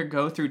no longer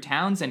go through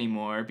towns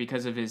anymore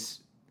because of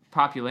his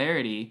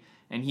popularity,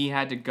 and he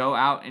had to go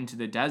out into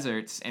the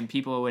deserts, and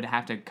people would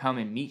have to come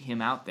and meet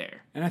him out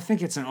there. And I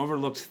think it's an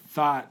overlooked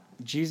thought.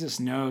 Jesus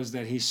knows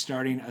that he's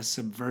starting a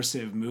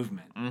subversive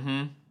movement.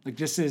 Like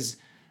this is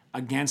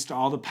against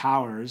all the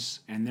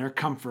powers and their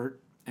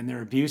comfort and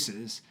their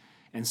abuses.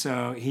 And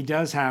so he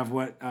does have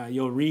what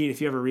you'll read,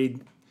 if you ever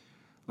read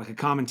like a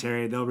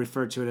commentary, they'll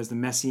refer to it as the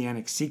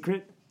messianic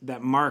secret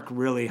that Mark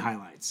really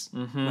highlights.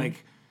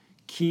 Like,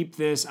 keep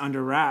this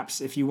under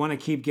wraps. If you want to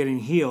keep getting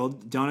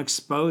healed, don't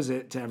expose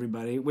it to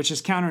everybody, which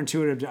is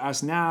counterintuitive to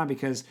us now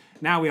because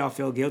now we all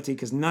feel guilty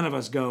because none of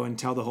us go and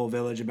tell the whole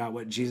village about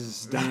what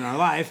Jesus has done in our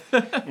life.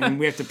 And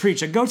we have to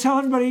preach, go tell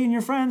everybody and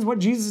your friends what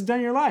Jesus has done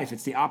in your life.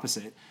 It's the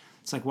opposite.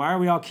 It's like, why are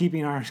we all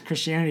keeping our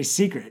Christianity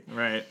secret?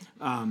 Right.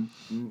 And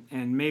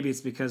maybe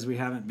it's because we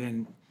haven't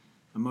been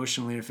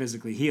emotionally or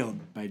physically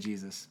healed by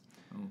Jesus.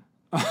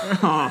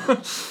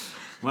 Oh.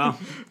 Well,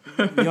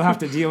 you'll have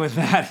to deal with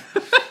that.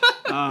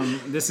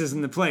 This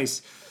isn't the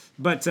place.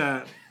 But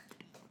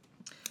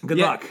good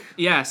luck.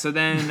 Yeah, so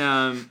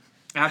then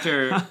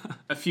after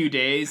a few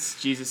days,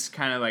 Jesus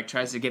kind of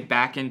tries to get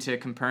back into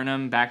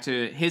Capernaum, back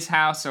to his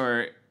house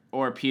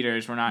or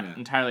Peter's. We're not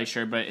entirely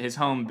sure, but his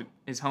home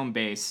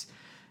base.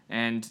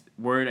 And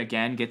word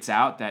again gets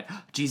out that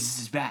Jesus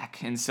is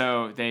back. And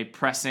so they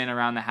press in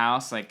around the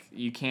house.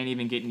 You can't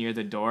even get near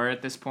the door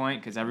at this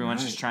point because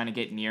everyone's just trying to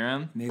get near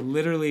him. And they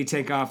literally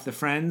take off, the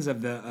friends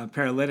of the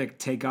paralytic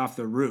take off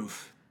the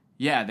roof.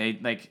 Yeah, they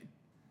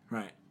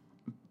Right.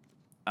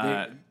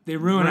 They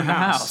ruin a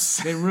house.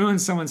 They ruin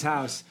someone's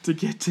house. To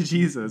get to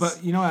Jesus.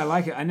 But I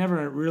like it. I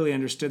never really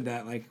understood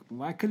that.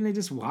 Why couldn't they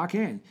just walk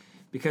in?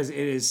 Because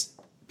it's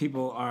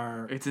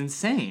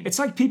insane. It's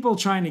like people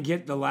trying to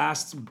get the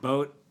last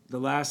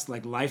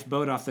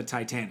lifeboat off the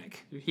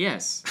Titanic.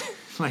 Yes.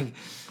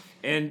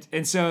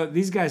 And so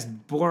these guys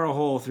bore a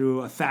hole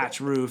through a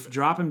thatch roof,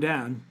 drop him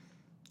down.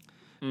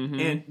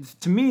 And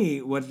to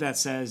me, what that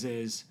says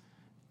is,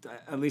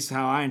 at least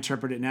how I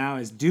interpret it now,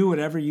 is do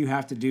whatever you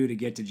have to do to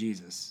get to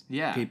Jesus.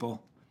 Yeah.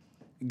 People,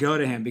 go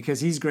to him because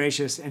he's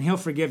gracious and he'll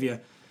forgive you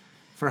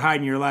for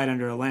hiding your light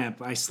under a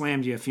lamp. I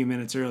slammed you a few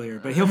minutes earlier,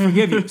 but he'll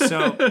forgive you.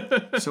 So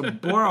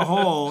bore a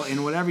hole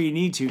in whatever you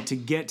need to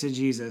get to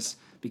Jesus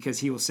because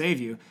he will save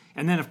you.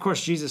 And then, of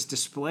course, Jesus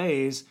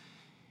displays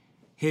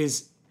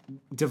his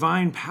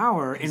divine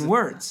power in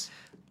words.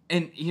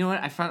 And you know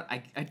what? I found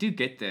I do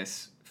get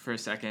this for a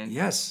second.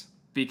 Yes.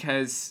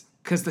 Because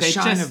the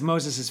shine of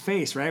Moses'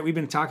 face, right? We've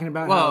been talking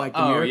about how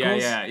the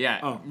miracles. Yeah.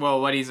 Oh.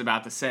 Well, what he's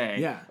about to say.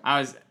 Yeah. I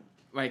was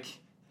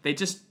they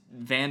just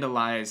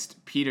vandalized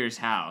Peter's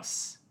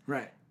house.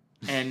 Right.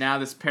 And now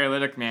this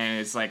paralytic man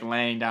is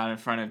laying down in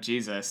front of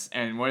Jesus.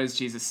 And what does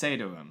Jesus say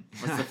to him?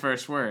 What's the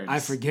first words? I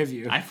forgive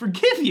you. I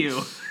forgive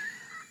you.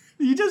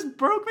 You just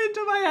broke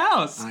into my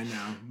house. I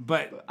know,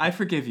 but I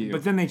forgive you.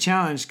 But then they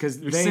challenge because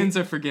your sins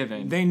are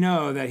forgiven. They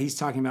know that he's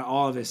talking about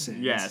all of his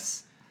sins.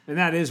 Yes. And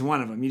that is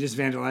one of them. You just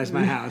vandalized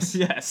my house.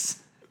 Yes.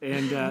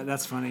 And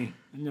that's funny.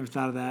 I never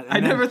thought of that. I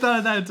never thought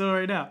of that until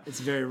right now.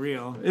 It's very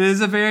real. It is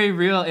a very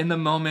real, in the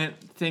moment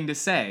thing to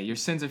say. Your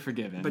sins are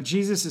forgiven. But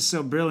Jesus is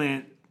so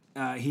brilliant.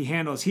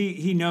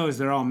 He knows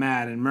they're all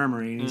mad and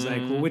murmuring. And he's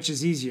like, well, which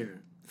is easier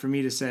for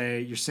me to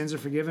say your sins are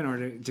forgiven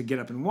or to get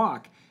up and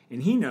walk?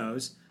 And he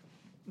knows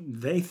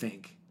they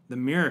think the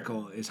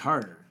miracle is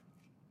harder.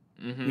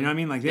 Mm-hmm. You know what I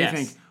mean? Like they Yes.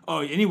 think, oh,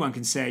 anyone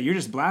can say, you're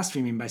just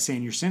blaspheming by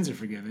saying your sins are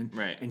forgiven.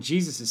 Right. And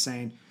Jesus is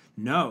saying,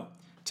 no,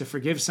 to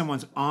forgive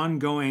someone's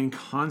ongoing,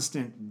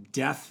 constant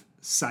death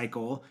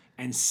cycle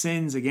and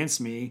sins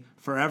against me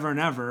forever and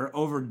ever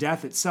over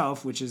death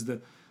itself, which is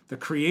the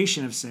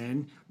creation of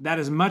sin, that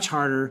is much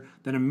harder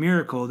than a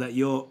miracle that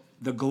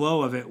the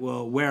glow of it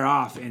will wear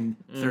off in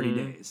 30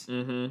 days.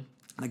 Mm-hmm.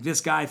 Like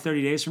this guy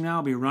 30 days from now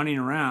will be running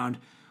around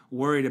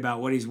worried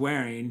about what he's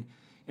wearing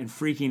and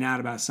freaking out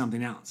about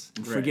something else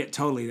and forget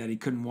totally that he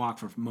couldn't walk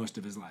for most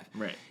of his life.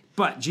 Right.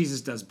 But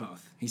Jesus does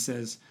both. He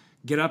says,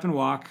 get up and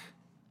walk,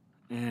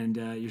 and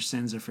your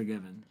sins are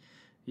forgiven.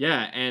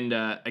 Yeah, and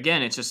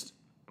again, it's just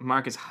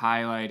Mark is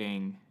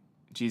highlighting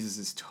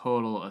Jesus'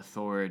 total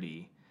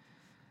authority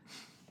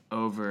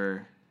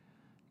over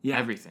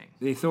everything.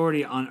 The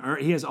authority on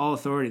earth. He has all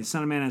authority. The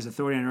Son of Man has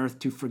authority on earth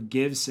to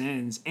forgive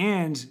sins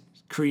and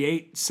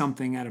create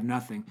something out of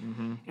nothing.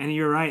 Mm-hmm. And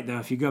you're right, though.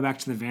 If you go back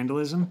to the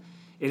vandalism,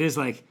 it is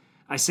like,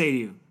 I say to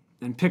you,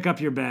 then pick up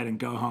your bed and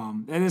go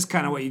home. That is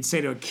kind of what you'd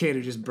say to a kid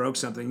who just broke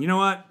something. You know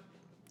what?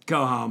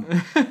 Go home.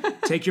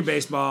 Take your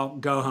baseball.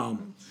 Go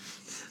home.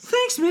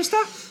 Thanks, mister.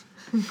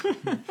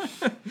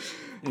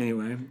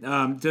 Anyway,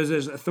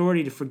 there's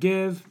authority to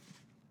forgive.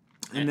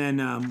 And then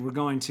we're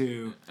going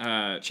to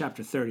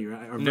chapter 30,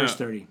 right? Or verse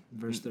 30.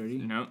 Verse 30.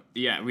 No.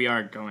 Yeah, we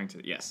are going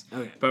to, yes.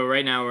 Okay. But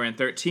right now we're in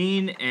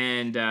 13,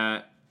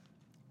 and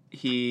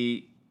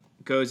he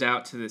goes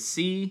out to the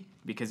sea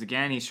because,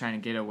 again, he's trying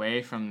to get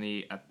away from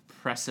the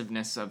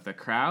oppressiveness of the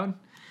crowd.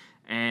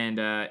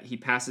 And he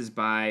passes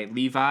by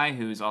Levi,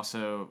 who's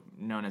also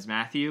known as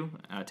Matthew,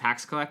 a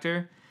tax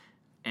collector,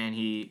 and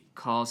he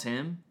calls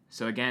him.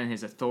 So, again,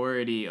 his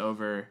authority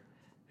over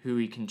who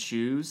he can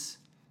choose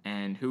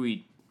and who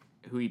he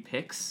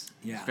picks.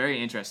 Yeah. It's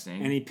very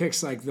interesting. And he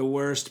picks like the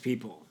worst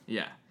people.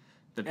 Yeah.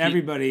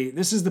 Everybody,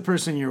 this is the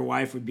person your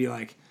wife would be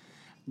like,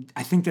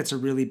 I think that's a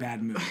really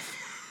bad move.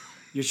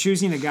 You're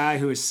choosing a guy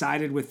who is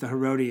sided with the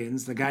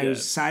Herodians, the guy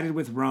who's sided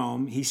with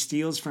Rome. He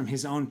steals from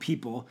his own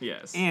people.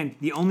 Yes. And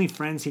the only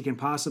friends he can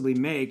possibly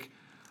make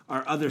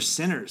are other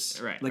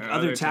sinners. Right. Like or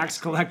other tax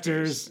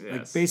collectors, yes.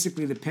 like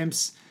basically the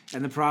pimps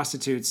and the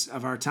prostitutes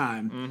of our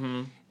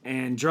time,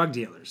 and drug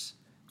dealers.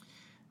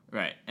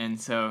 Right.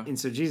 And so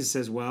Jesus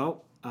says,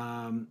 well,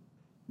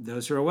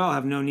 those who are well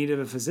have no need of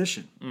a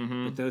physician,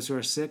 but those who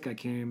are sick I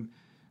came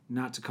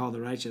not to call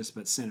the righteous,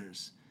 but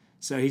sinners.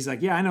 So he's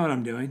like, yeah, I know what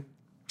I'm doing.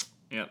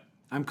 Yep.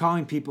 I'm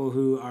calling people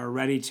who are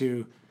ready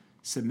to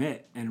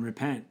submit and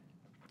repent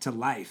to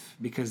life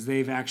because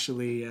they've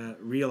actually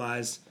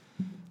realized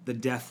the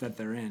death that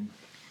they're in.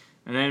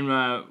 And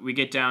then we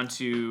get down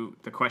to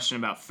the question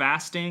about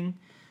fasting.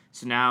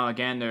 So now,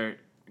 again, they're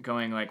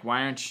going like,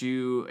 why aren't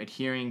you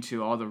adhering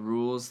to all the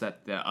rules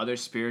that the other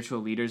spiritual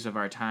leaders of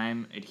our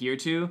time adhere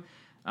to?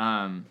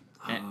 And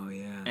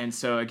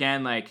so,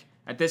 again, like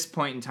at this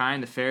point in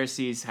time, the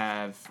Pharisees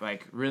have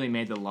like really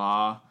made the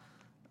law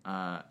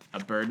a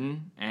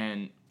burden,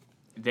 and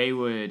they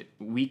would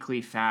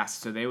weekly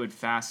fast. So they would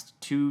fast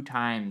 2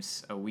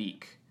 times a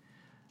week,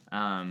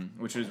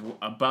 which was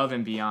above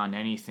and beyond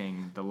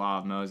anything the law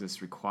of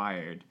Moses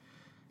required.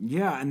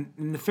 Yeah,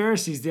 and the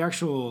Pharisees, the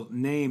actual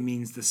name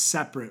means the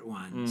separate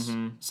ones.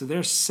 So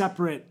they're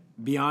separate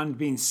beyond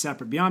being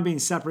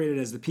separated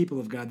as the people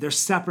of God. They're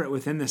separate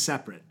within the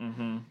separate.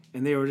 And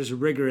they were just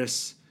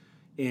rigorous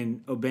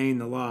in obeying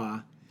the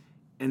law.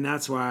 And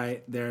that's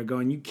why they're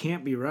going, you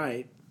can't be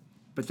right.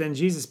 But then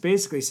Jesus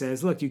basically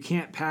says, look, you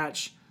can't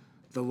patch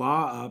the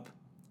law up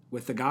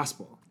with the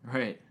gospel.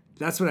 Right.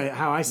 That's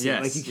how I see it.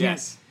 Like you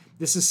can't,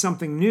 this is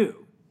something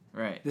new.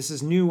 Right. This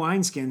is new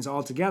wineskins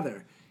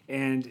altogether.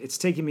 And it's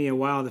taken me a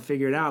while to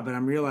figure it out, but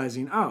I'm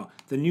realizing,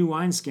 the new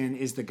wineskin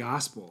is the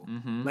gospel.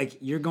 Like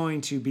you're going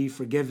to be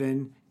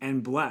forgiven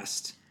and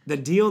blessed. The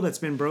deal that's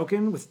been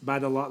broken by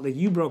the law, like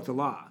you broke the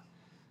law,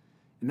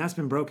 and that's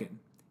been broken.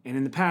 And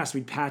in the past,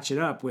 we'd patch it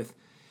up with,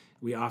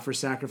 we offer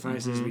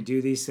sacrifices, we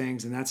do these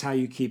things, and that's how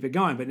you keep it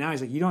going. But now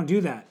he's like, you don't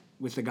do that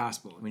with the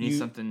gospel. We need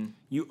something.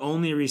 You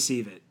only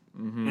receive it.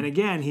 And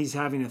again, he's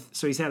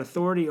he's had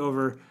authority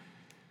over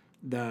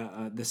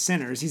the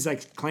sinners. He's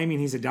like claiming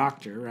he's a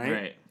doctor, right?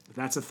 Right.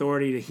 That's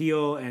authority to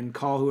heal and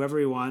call whoever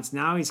he wants.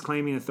 Now he's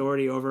claiming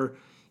authority over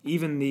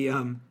even the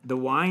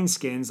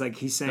wineskins. Like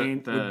he's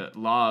saying the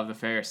law of the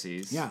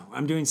Pharisees. Yeah,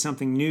 I'm doing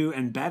something new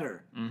and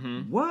better.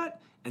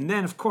 What? And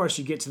then, of course,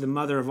 you get to the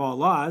mother of all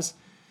laws,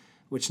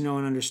 which no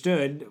one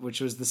understood, which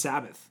was the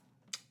Sabbath.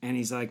 And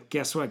he's like,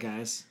 guess what,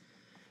 guys?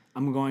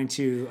 I'm going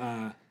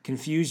to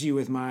confuse you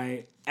with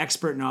my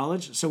expert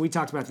knowledge. So we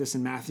talked about this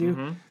in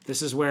Matthew.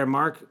 This is where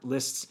Mark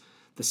lists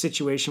the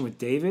situation with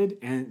David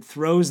and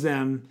throws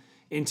them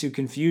into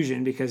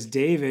confusion because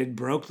David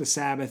broke the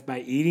Sabbath by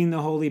eating the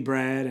holy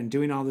bread and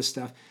doing all this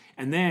stuff.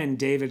 And then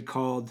David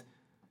called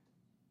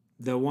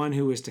the one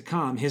who was to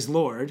come his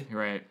Lord.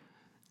 Right.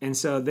 And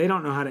so they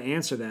don't know how to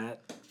answer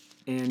that.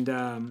 And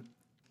and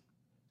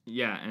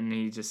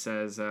he just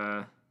says,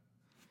 the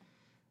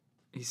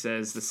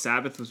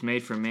Sabbath was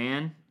made for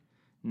man,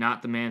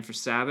 not the man for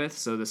Sabbath.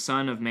 So the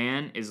Son of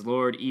Man is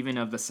Lord even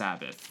of the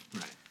Sabbath.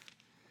 Right.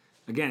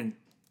 Again,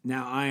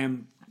 now I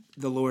am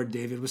the Lord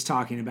David was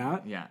talking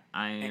about. Yeah,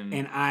 I am.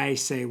 And I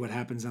say what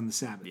happens on the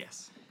Sabbath.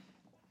 Yes.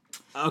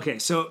 Okay,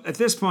 so at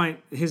this point,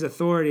 his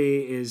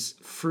authority is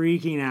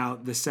freaking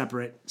out the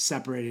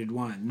separated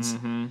ones,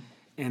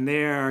 and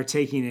they are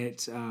taking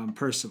it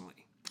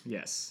personally.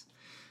 Yes.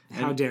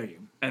 How dare you?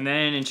 And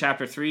then in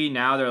chapter 3,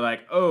 now they're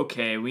like,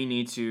 okay, we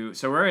need to.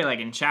 So we're like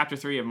in chapter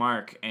 3 of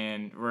Mark,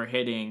 and we're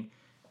hitting.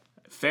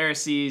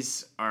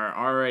 Pharisees are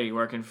already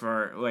looking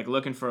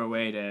for a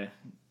way to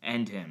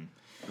end him.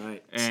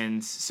 Right.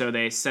 And so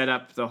they set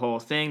up the whole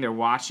thing. They're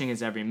watching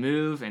his every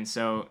move. And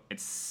so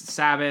it's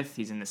Sabbath.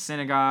 He's in the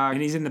synagogue.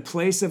 And he's in the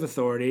place of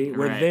authority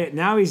where Right.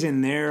 now he's in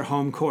their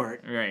home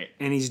court. Right.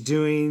 And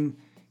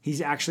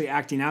he's actually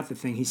acting out the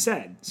thing he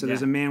said. So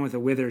there's Yeah. a man with a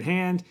withered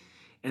hand,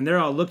 and they're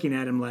all looking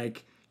at him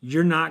like,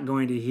 you're not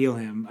going to heal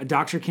him. A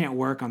doctor can't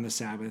work on the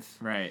Sabbath.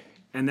 Right.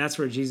 And that's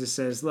where Jesus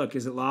says, look,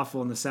 is it lawful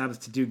on the Sabbath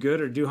to do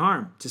good or do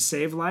harm? To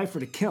save life or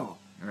to kill?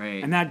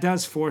 Right. And that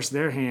does force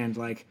their hand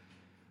like,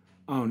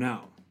 oh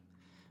no,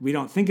 we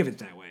don't think of it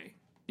that way.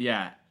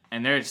 Yeah.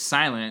 And they're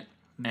silent.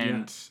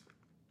 And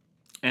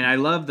I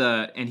love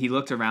and he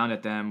looked around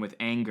at them with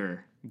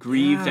anger,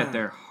 grieved Yeah. at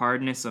their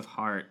hardness of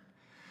heart.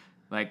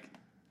 Like,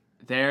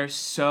 they're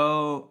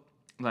so,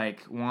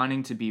 like,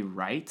 wanting to be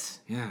right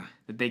Yeah.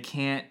 that they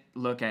can't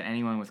look at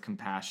anyone with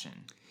compassion.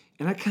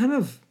 And I kind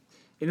of,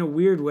 in a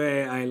weird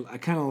way, I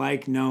kind of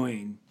like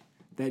knowing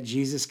that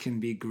Jesus can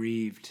be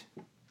grieved.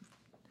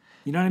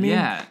 You know what I mean?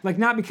 Yeah. Like,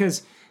 not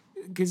because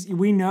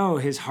we know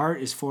his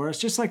heart is for us,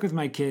 just like with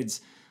my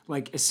kids.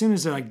 Like, as soon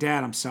as they're like,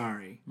 Dad, I'm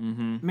sorry.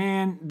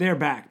 Man, they're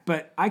back.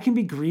 But I can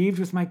be grieved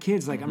with my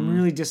kids. Like, I'm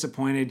really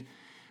disappointed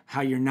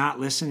how you're not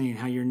listening,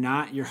 how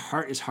your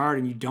heart is hard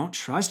and you don't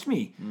trust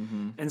me.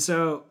 And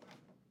so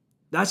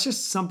that's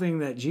just something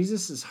that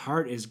Jesus'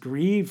 heart is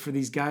grieved for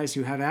these guys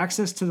who have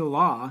access to the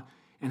law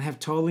and have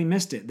totally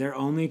missed it. They're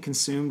only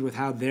consumed with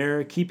how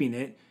they're keeping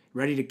it,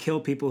 ready to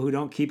kill people who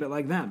don't keep it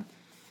like them.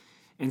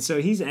 And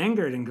so he's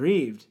angered and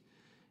grieved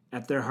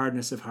at their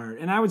hardness of heart.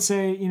 And I would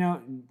say,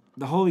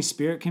 the Holy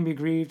Spirit can be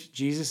grieved.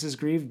 Jesus is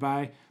grieved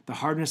by the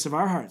hardness of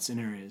our hearts in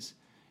areas.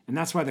 And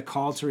that's why the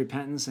call to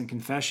repentance and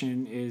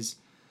confession is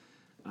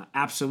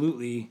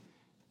absolutely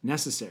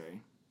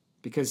necessary,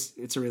 because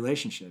it's a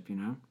relationship,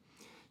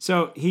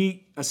 So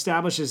he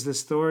establishes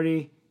this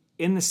authority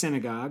in the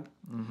synagogue.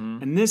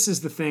 And this is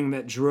the thing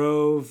that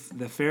drove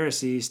the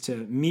Pharisees to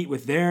meet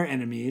with their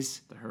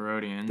enemies, The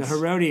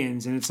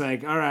Herodians. And it's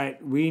like, all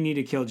right, we need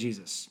to kill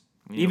Jesus.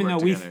 We need to Even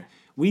work though together.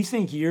 we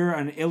think you're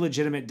an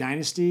illegitimate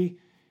dynasty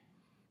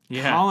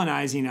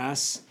colonizing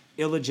us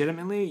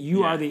illegitimately,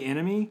 you are the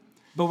enemy,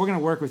 but we're going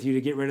to work with you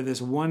to get rid of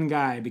this one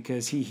guy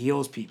because he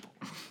heals people.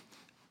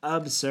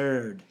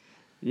 Absurd.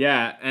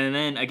 Yeah, and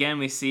then again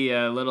we see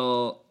a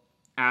little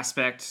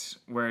aspect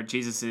where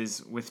Jesus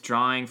is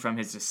withdrawing from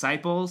his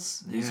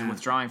disciples. He's Yeah.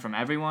 withdrawing from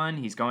everyone.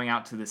 He's going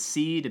out to the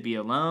sea to be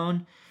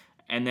alone.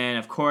 And then,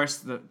 of course,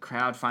 the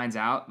crowd finds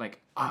out,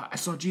 like, I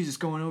saw Jesus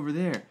going over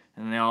there.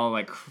 And they all,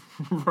 like,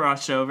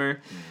 rush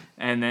over.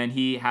 And then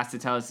he has to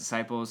tell his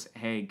disciples,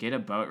 hey, get a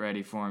boat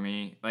ready for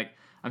me. Like,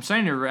 I'm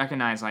starting to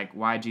recognize, like,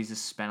 why Jesus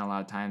spent a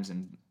lot of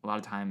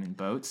time in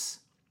boats.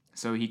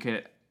 So he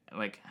could,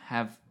 like,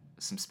 have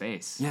some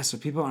space. Yeah, so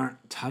people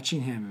aren't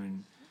touching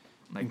him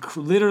and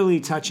literally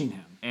touching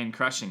him. And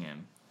crushing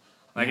him.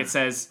 Like it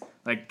says,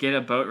 like, get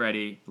a boat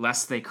ready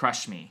lest they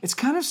crush me. It's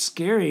kind of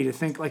scary to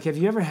think, like, have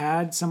you ever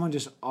had someone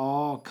just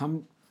all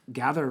come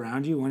gather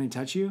around you, want to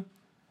touch you?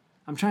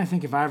 I'm trying to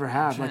think if I ever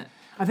have. Like,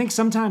 I think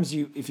sometimes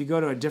if you go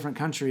to a different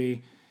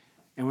country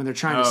and when they're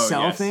trying to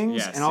sell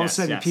things and all of a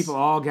sudden people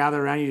all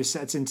gather around you,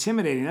 it's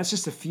intimidating. That's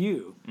just a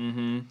few.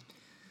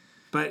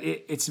 But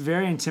it's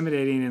very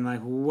intimidating and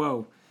like,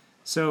 whoa.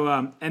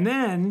 So, and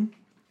then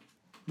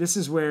this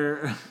is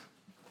where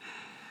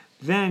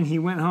then he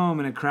went home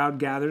and a crowd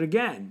gathered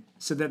again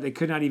so that they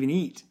could not even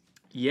eat.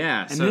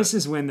 Yeah. And this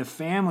is when the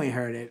family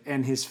heard it,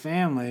 and his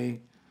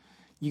family,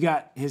 you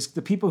got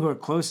the people who are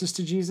closest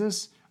to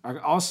Jesus are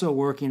also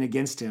working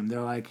against him.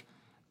 They're like,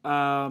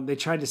 they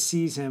tried to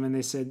seize him and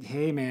they said,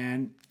 hey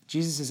man,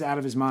 Jesus is out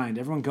of his mind.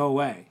 Everyone go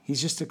away.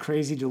 He's just a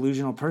crazy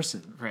delusional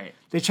person. Right.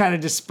 They try to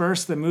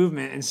disperse the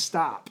movement and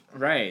stop.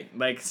 Right.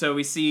 Like, so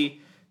we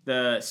see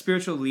the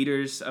spiritual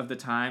leaders of the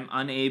time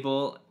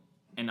unable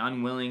and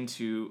unwilling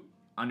to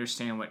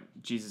understand what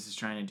Jesus is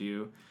trying to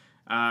do.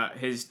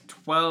 His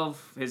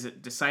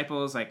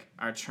disciples, like,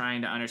 are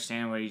trying to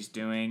understand what he's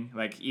doing.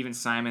 Like, even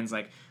Simon's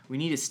like, we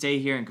need to stay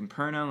here in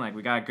Capernaum. Like,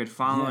 we got a good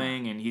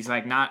following. And he's,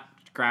 like, not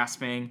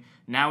grasping.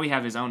 Now we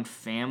have his own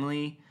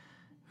family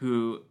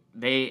who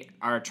they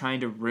are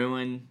trying to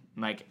ruin,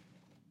 like,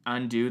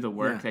 undo the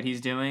work that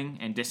he's doing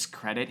and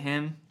discredit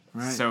him.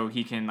 Right. So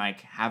he can,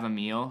 like, have a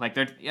meal. Like,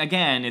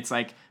 again, it's,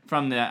 like,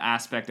 from the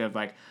aspect of,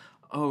 like,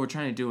 oh, we're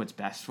trying to do what's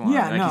best for him.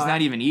 Yeah, like, he's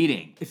not even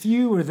eating. If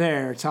you were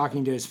there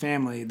talking to his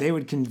family, they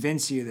would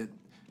convince you that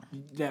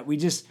that we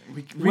just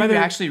we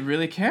actually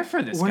really care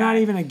for this we're guy. not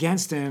even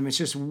against him. It's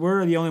just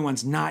we're the only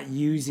ones not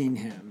using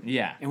him.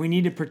 Yeah. And we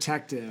need to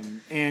protect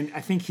him. And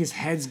I think his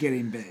head's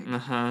getting big.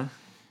 Uh-huh.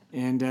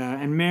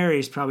 And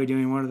Mary's probably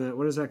doing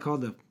what is that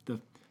called?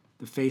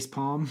 The face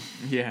palm?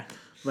 Yeah.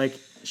 Like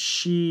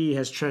she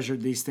has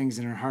treasured these things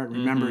in her heart,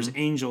 remembers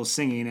angels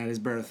singing at his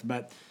birth,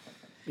 but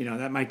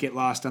that might get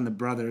lost on the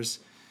brothers.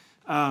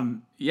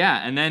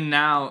 Yeah, and then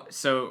now,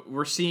 so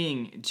we're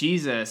seeing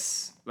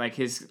Jesus, like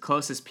his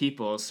closest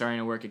people, starting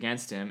to work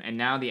against him, and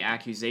now the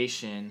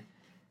accusation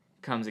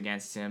comes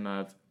against him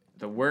of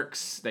the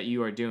works that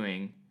you are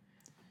doing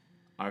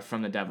are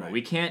from the devil. Right.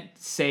 We can't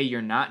say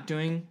you're not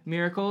doing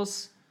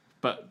miracles,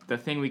 but the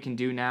thing we can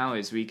do now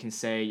is we can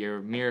say your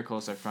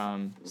miracles are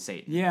from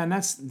Satan. Yeah, and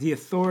that's the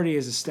authority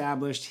is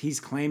established. He's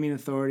claiming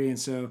authority, and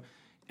so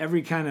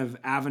every kind of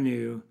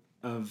avenue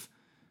of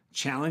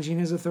challenging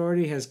his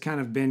authority has kind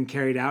of been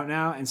carried out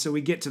now. And so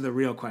we get to the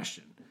real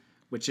question,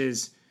 which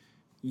is,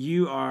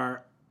 you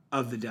are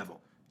of the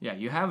devil. Yeah,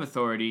 you have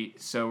authority,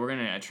 so we're going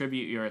to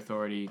attribute your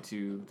authority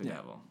to the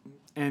devil.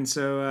 And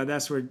so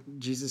that's where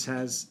Jesus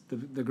has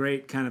the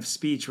great kind of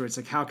speech where it's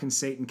like, how can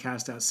Satan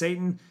cast out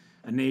Satan?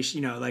 A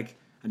nation, like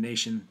a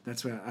nation.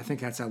 That's what I think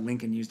that's how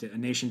Lincoln used it. A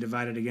nation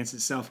divided against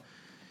itself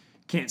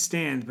can't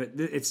stand. But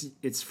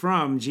it's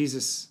from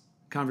Jesus'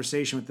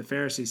 conversation with the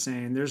Pharisees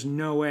saying, there's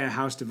no way a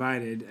house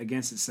divided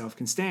against itself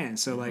can stand.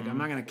 So I'm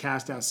not going to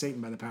cast out Satan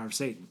by the power of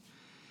Satan.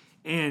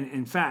 And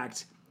in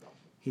fact,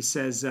 he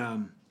says,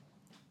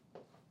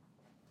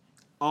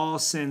 all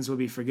sins will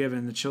be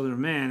forgiven the children of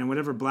man and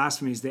whatever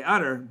blasphemies they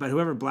utter, but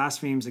whoever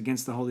blasphemes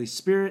against the Holy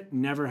Spirit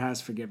never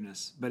has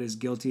forgiveness, but is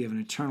guilty of an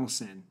eternal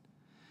sin.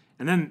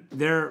 And then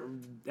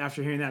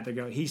after hearing that, they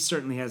go, he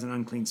certainly has an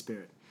unclean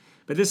spirit.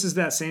 But this is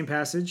that same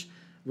passage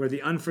where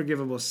the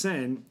unforgivable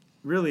sin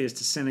really is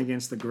to sin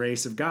against the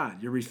grace of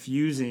God. You're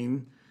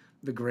refusing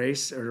the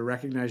grace or to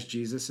recognize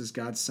Jesus as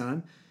God's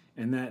son,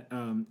 and that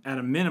at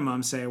a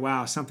minimum say,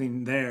 wow,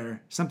 something's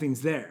there.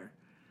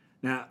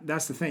 Now,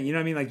 that's the thing. You know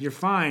what I mean? Like, you're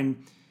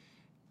fine.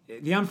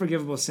 The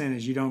unforgivable sin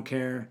is you don't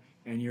care,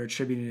 and you're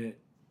attributing it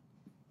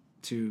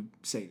to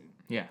Satan.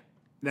 Yeah.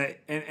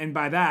 And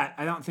by that,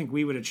 I don't think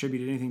we would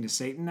attribute anything to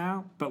Satan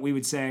now, but we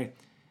would say,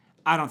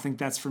 I don't think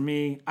that's for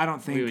me. I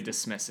don't think... We would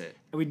dismiss it.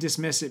 We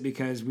dismiss it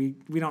because we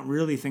don't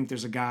really think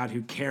there's a God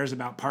who cares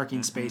about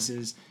parking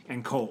spaces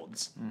and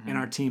colds and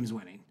our team's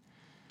winning.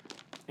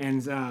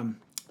 And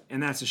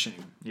that's a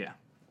shame. Yeah.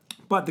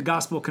 But the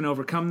gospel can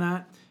overcome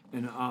that,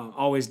 and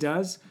always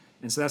does.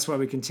 And so that's why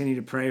we continue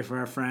to pray for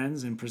our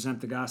friends and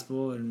present the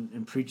gospel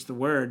and preach the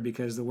word,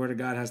 because the word of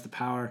God has the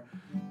power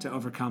to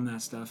overcome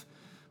that stuff.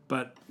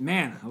 But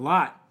man, a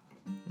lot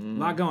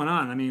going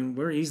on. I mean,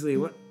 we're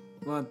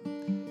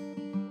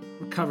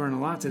covering a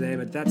lot today,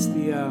 but that's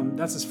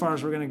as far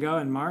as we're going to go.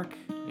 And Mark,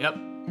 Yep.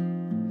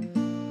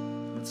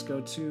 Let's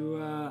go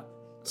to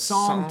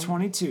Psalm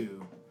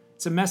 22.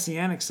 It's a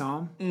messianic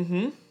psalm,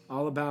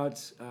 all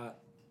about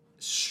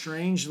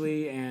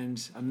strangely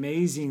and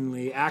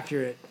amazingly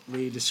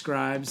accurately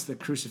describes the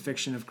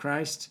crucifixion of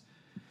Christ.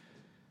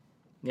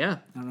 Yeah.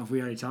 I don't know if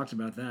we already talked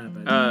about that,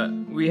 but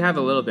we have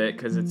a little bit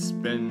because it's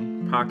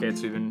been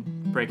pockets. We've been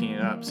breaking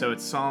it up. So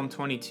it's Psalm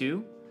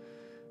 22,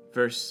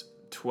 verse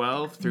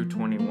 12 through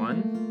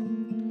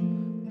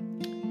 21.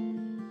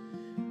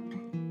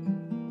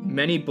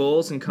 Many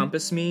bulls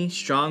encompass me,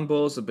 strong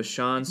bulls of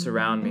Bashan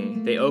surround me.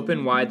 They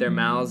open wide their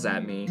mouths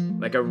at me,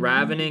 like a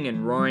ravening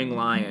and roaring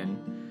lion.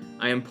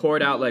 I am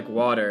poured out like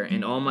water,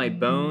 and all my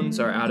bones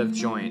are out of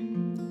joint.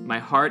 My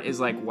heart is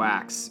like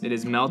wax. It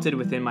is melted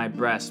within my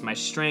breast. My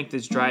strength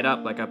is dried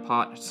up like a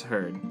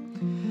potsherd.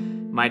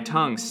 My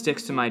tongue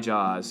sticks to my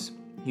jaws.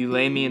 You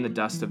lay me in the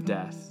dust of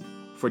death.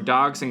 For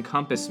dogs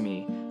encompass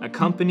me. A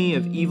company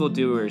of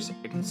evildoers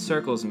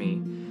encircles me.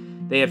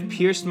 They have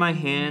pierced my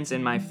hands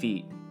and my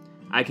feet.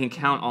 I can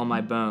count all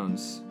my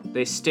bones.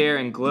 They stare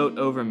and gloat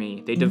over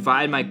me. They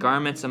divide my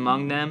garments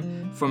among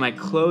them. For my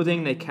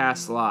clothing they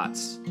cast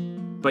lots.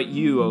 But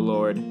you, O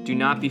Lord, do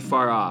not be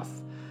far off.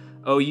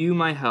 O you,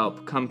 my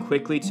help, come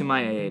quickly to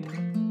my aid.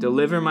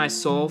 Deliver my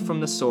soul from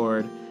the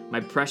sword, my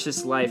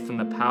precious life from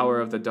the power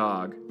of the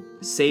dog.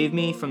 Save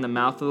me from the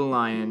mouth of the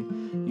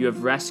lion. You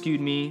have rescued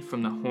me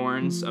from the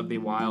horns of the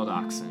wild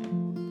oxen.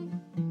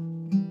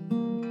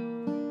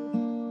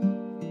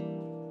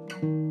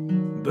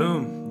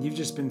 boom, you've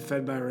just been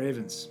fed by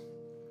ravens.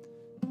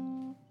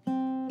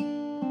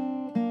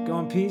 Go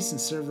in peace and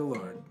serve the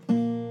Lord.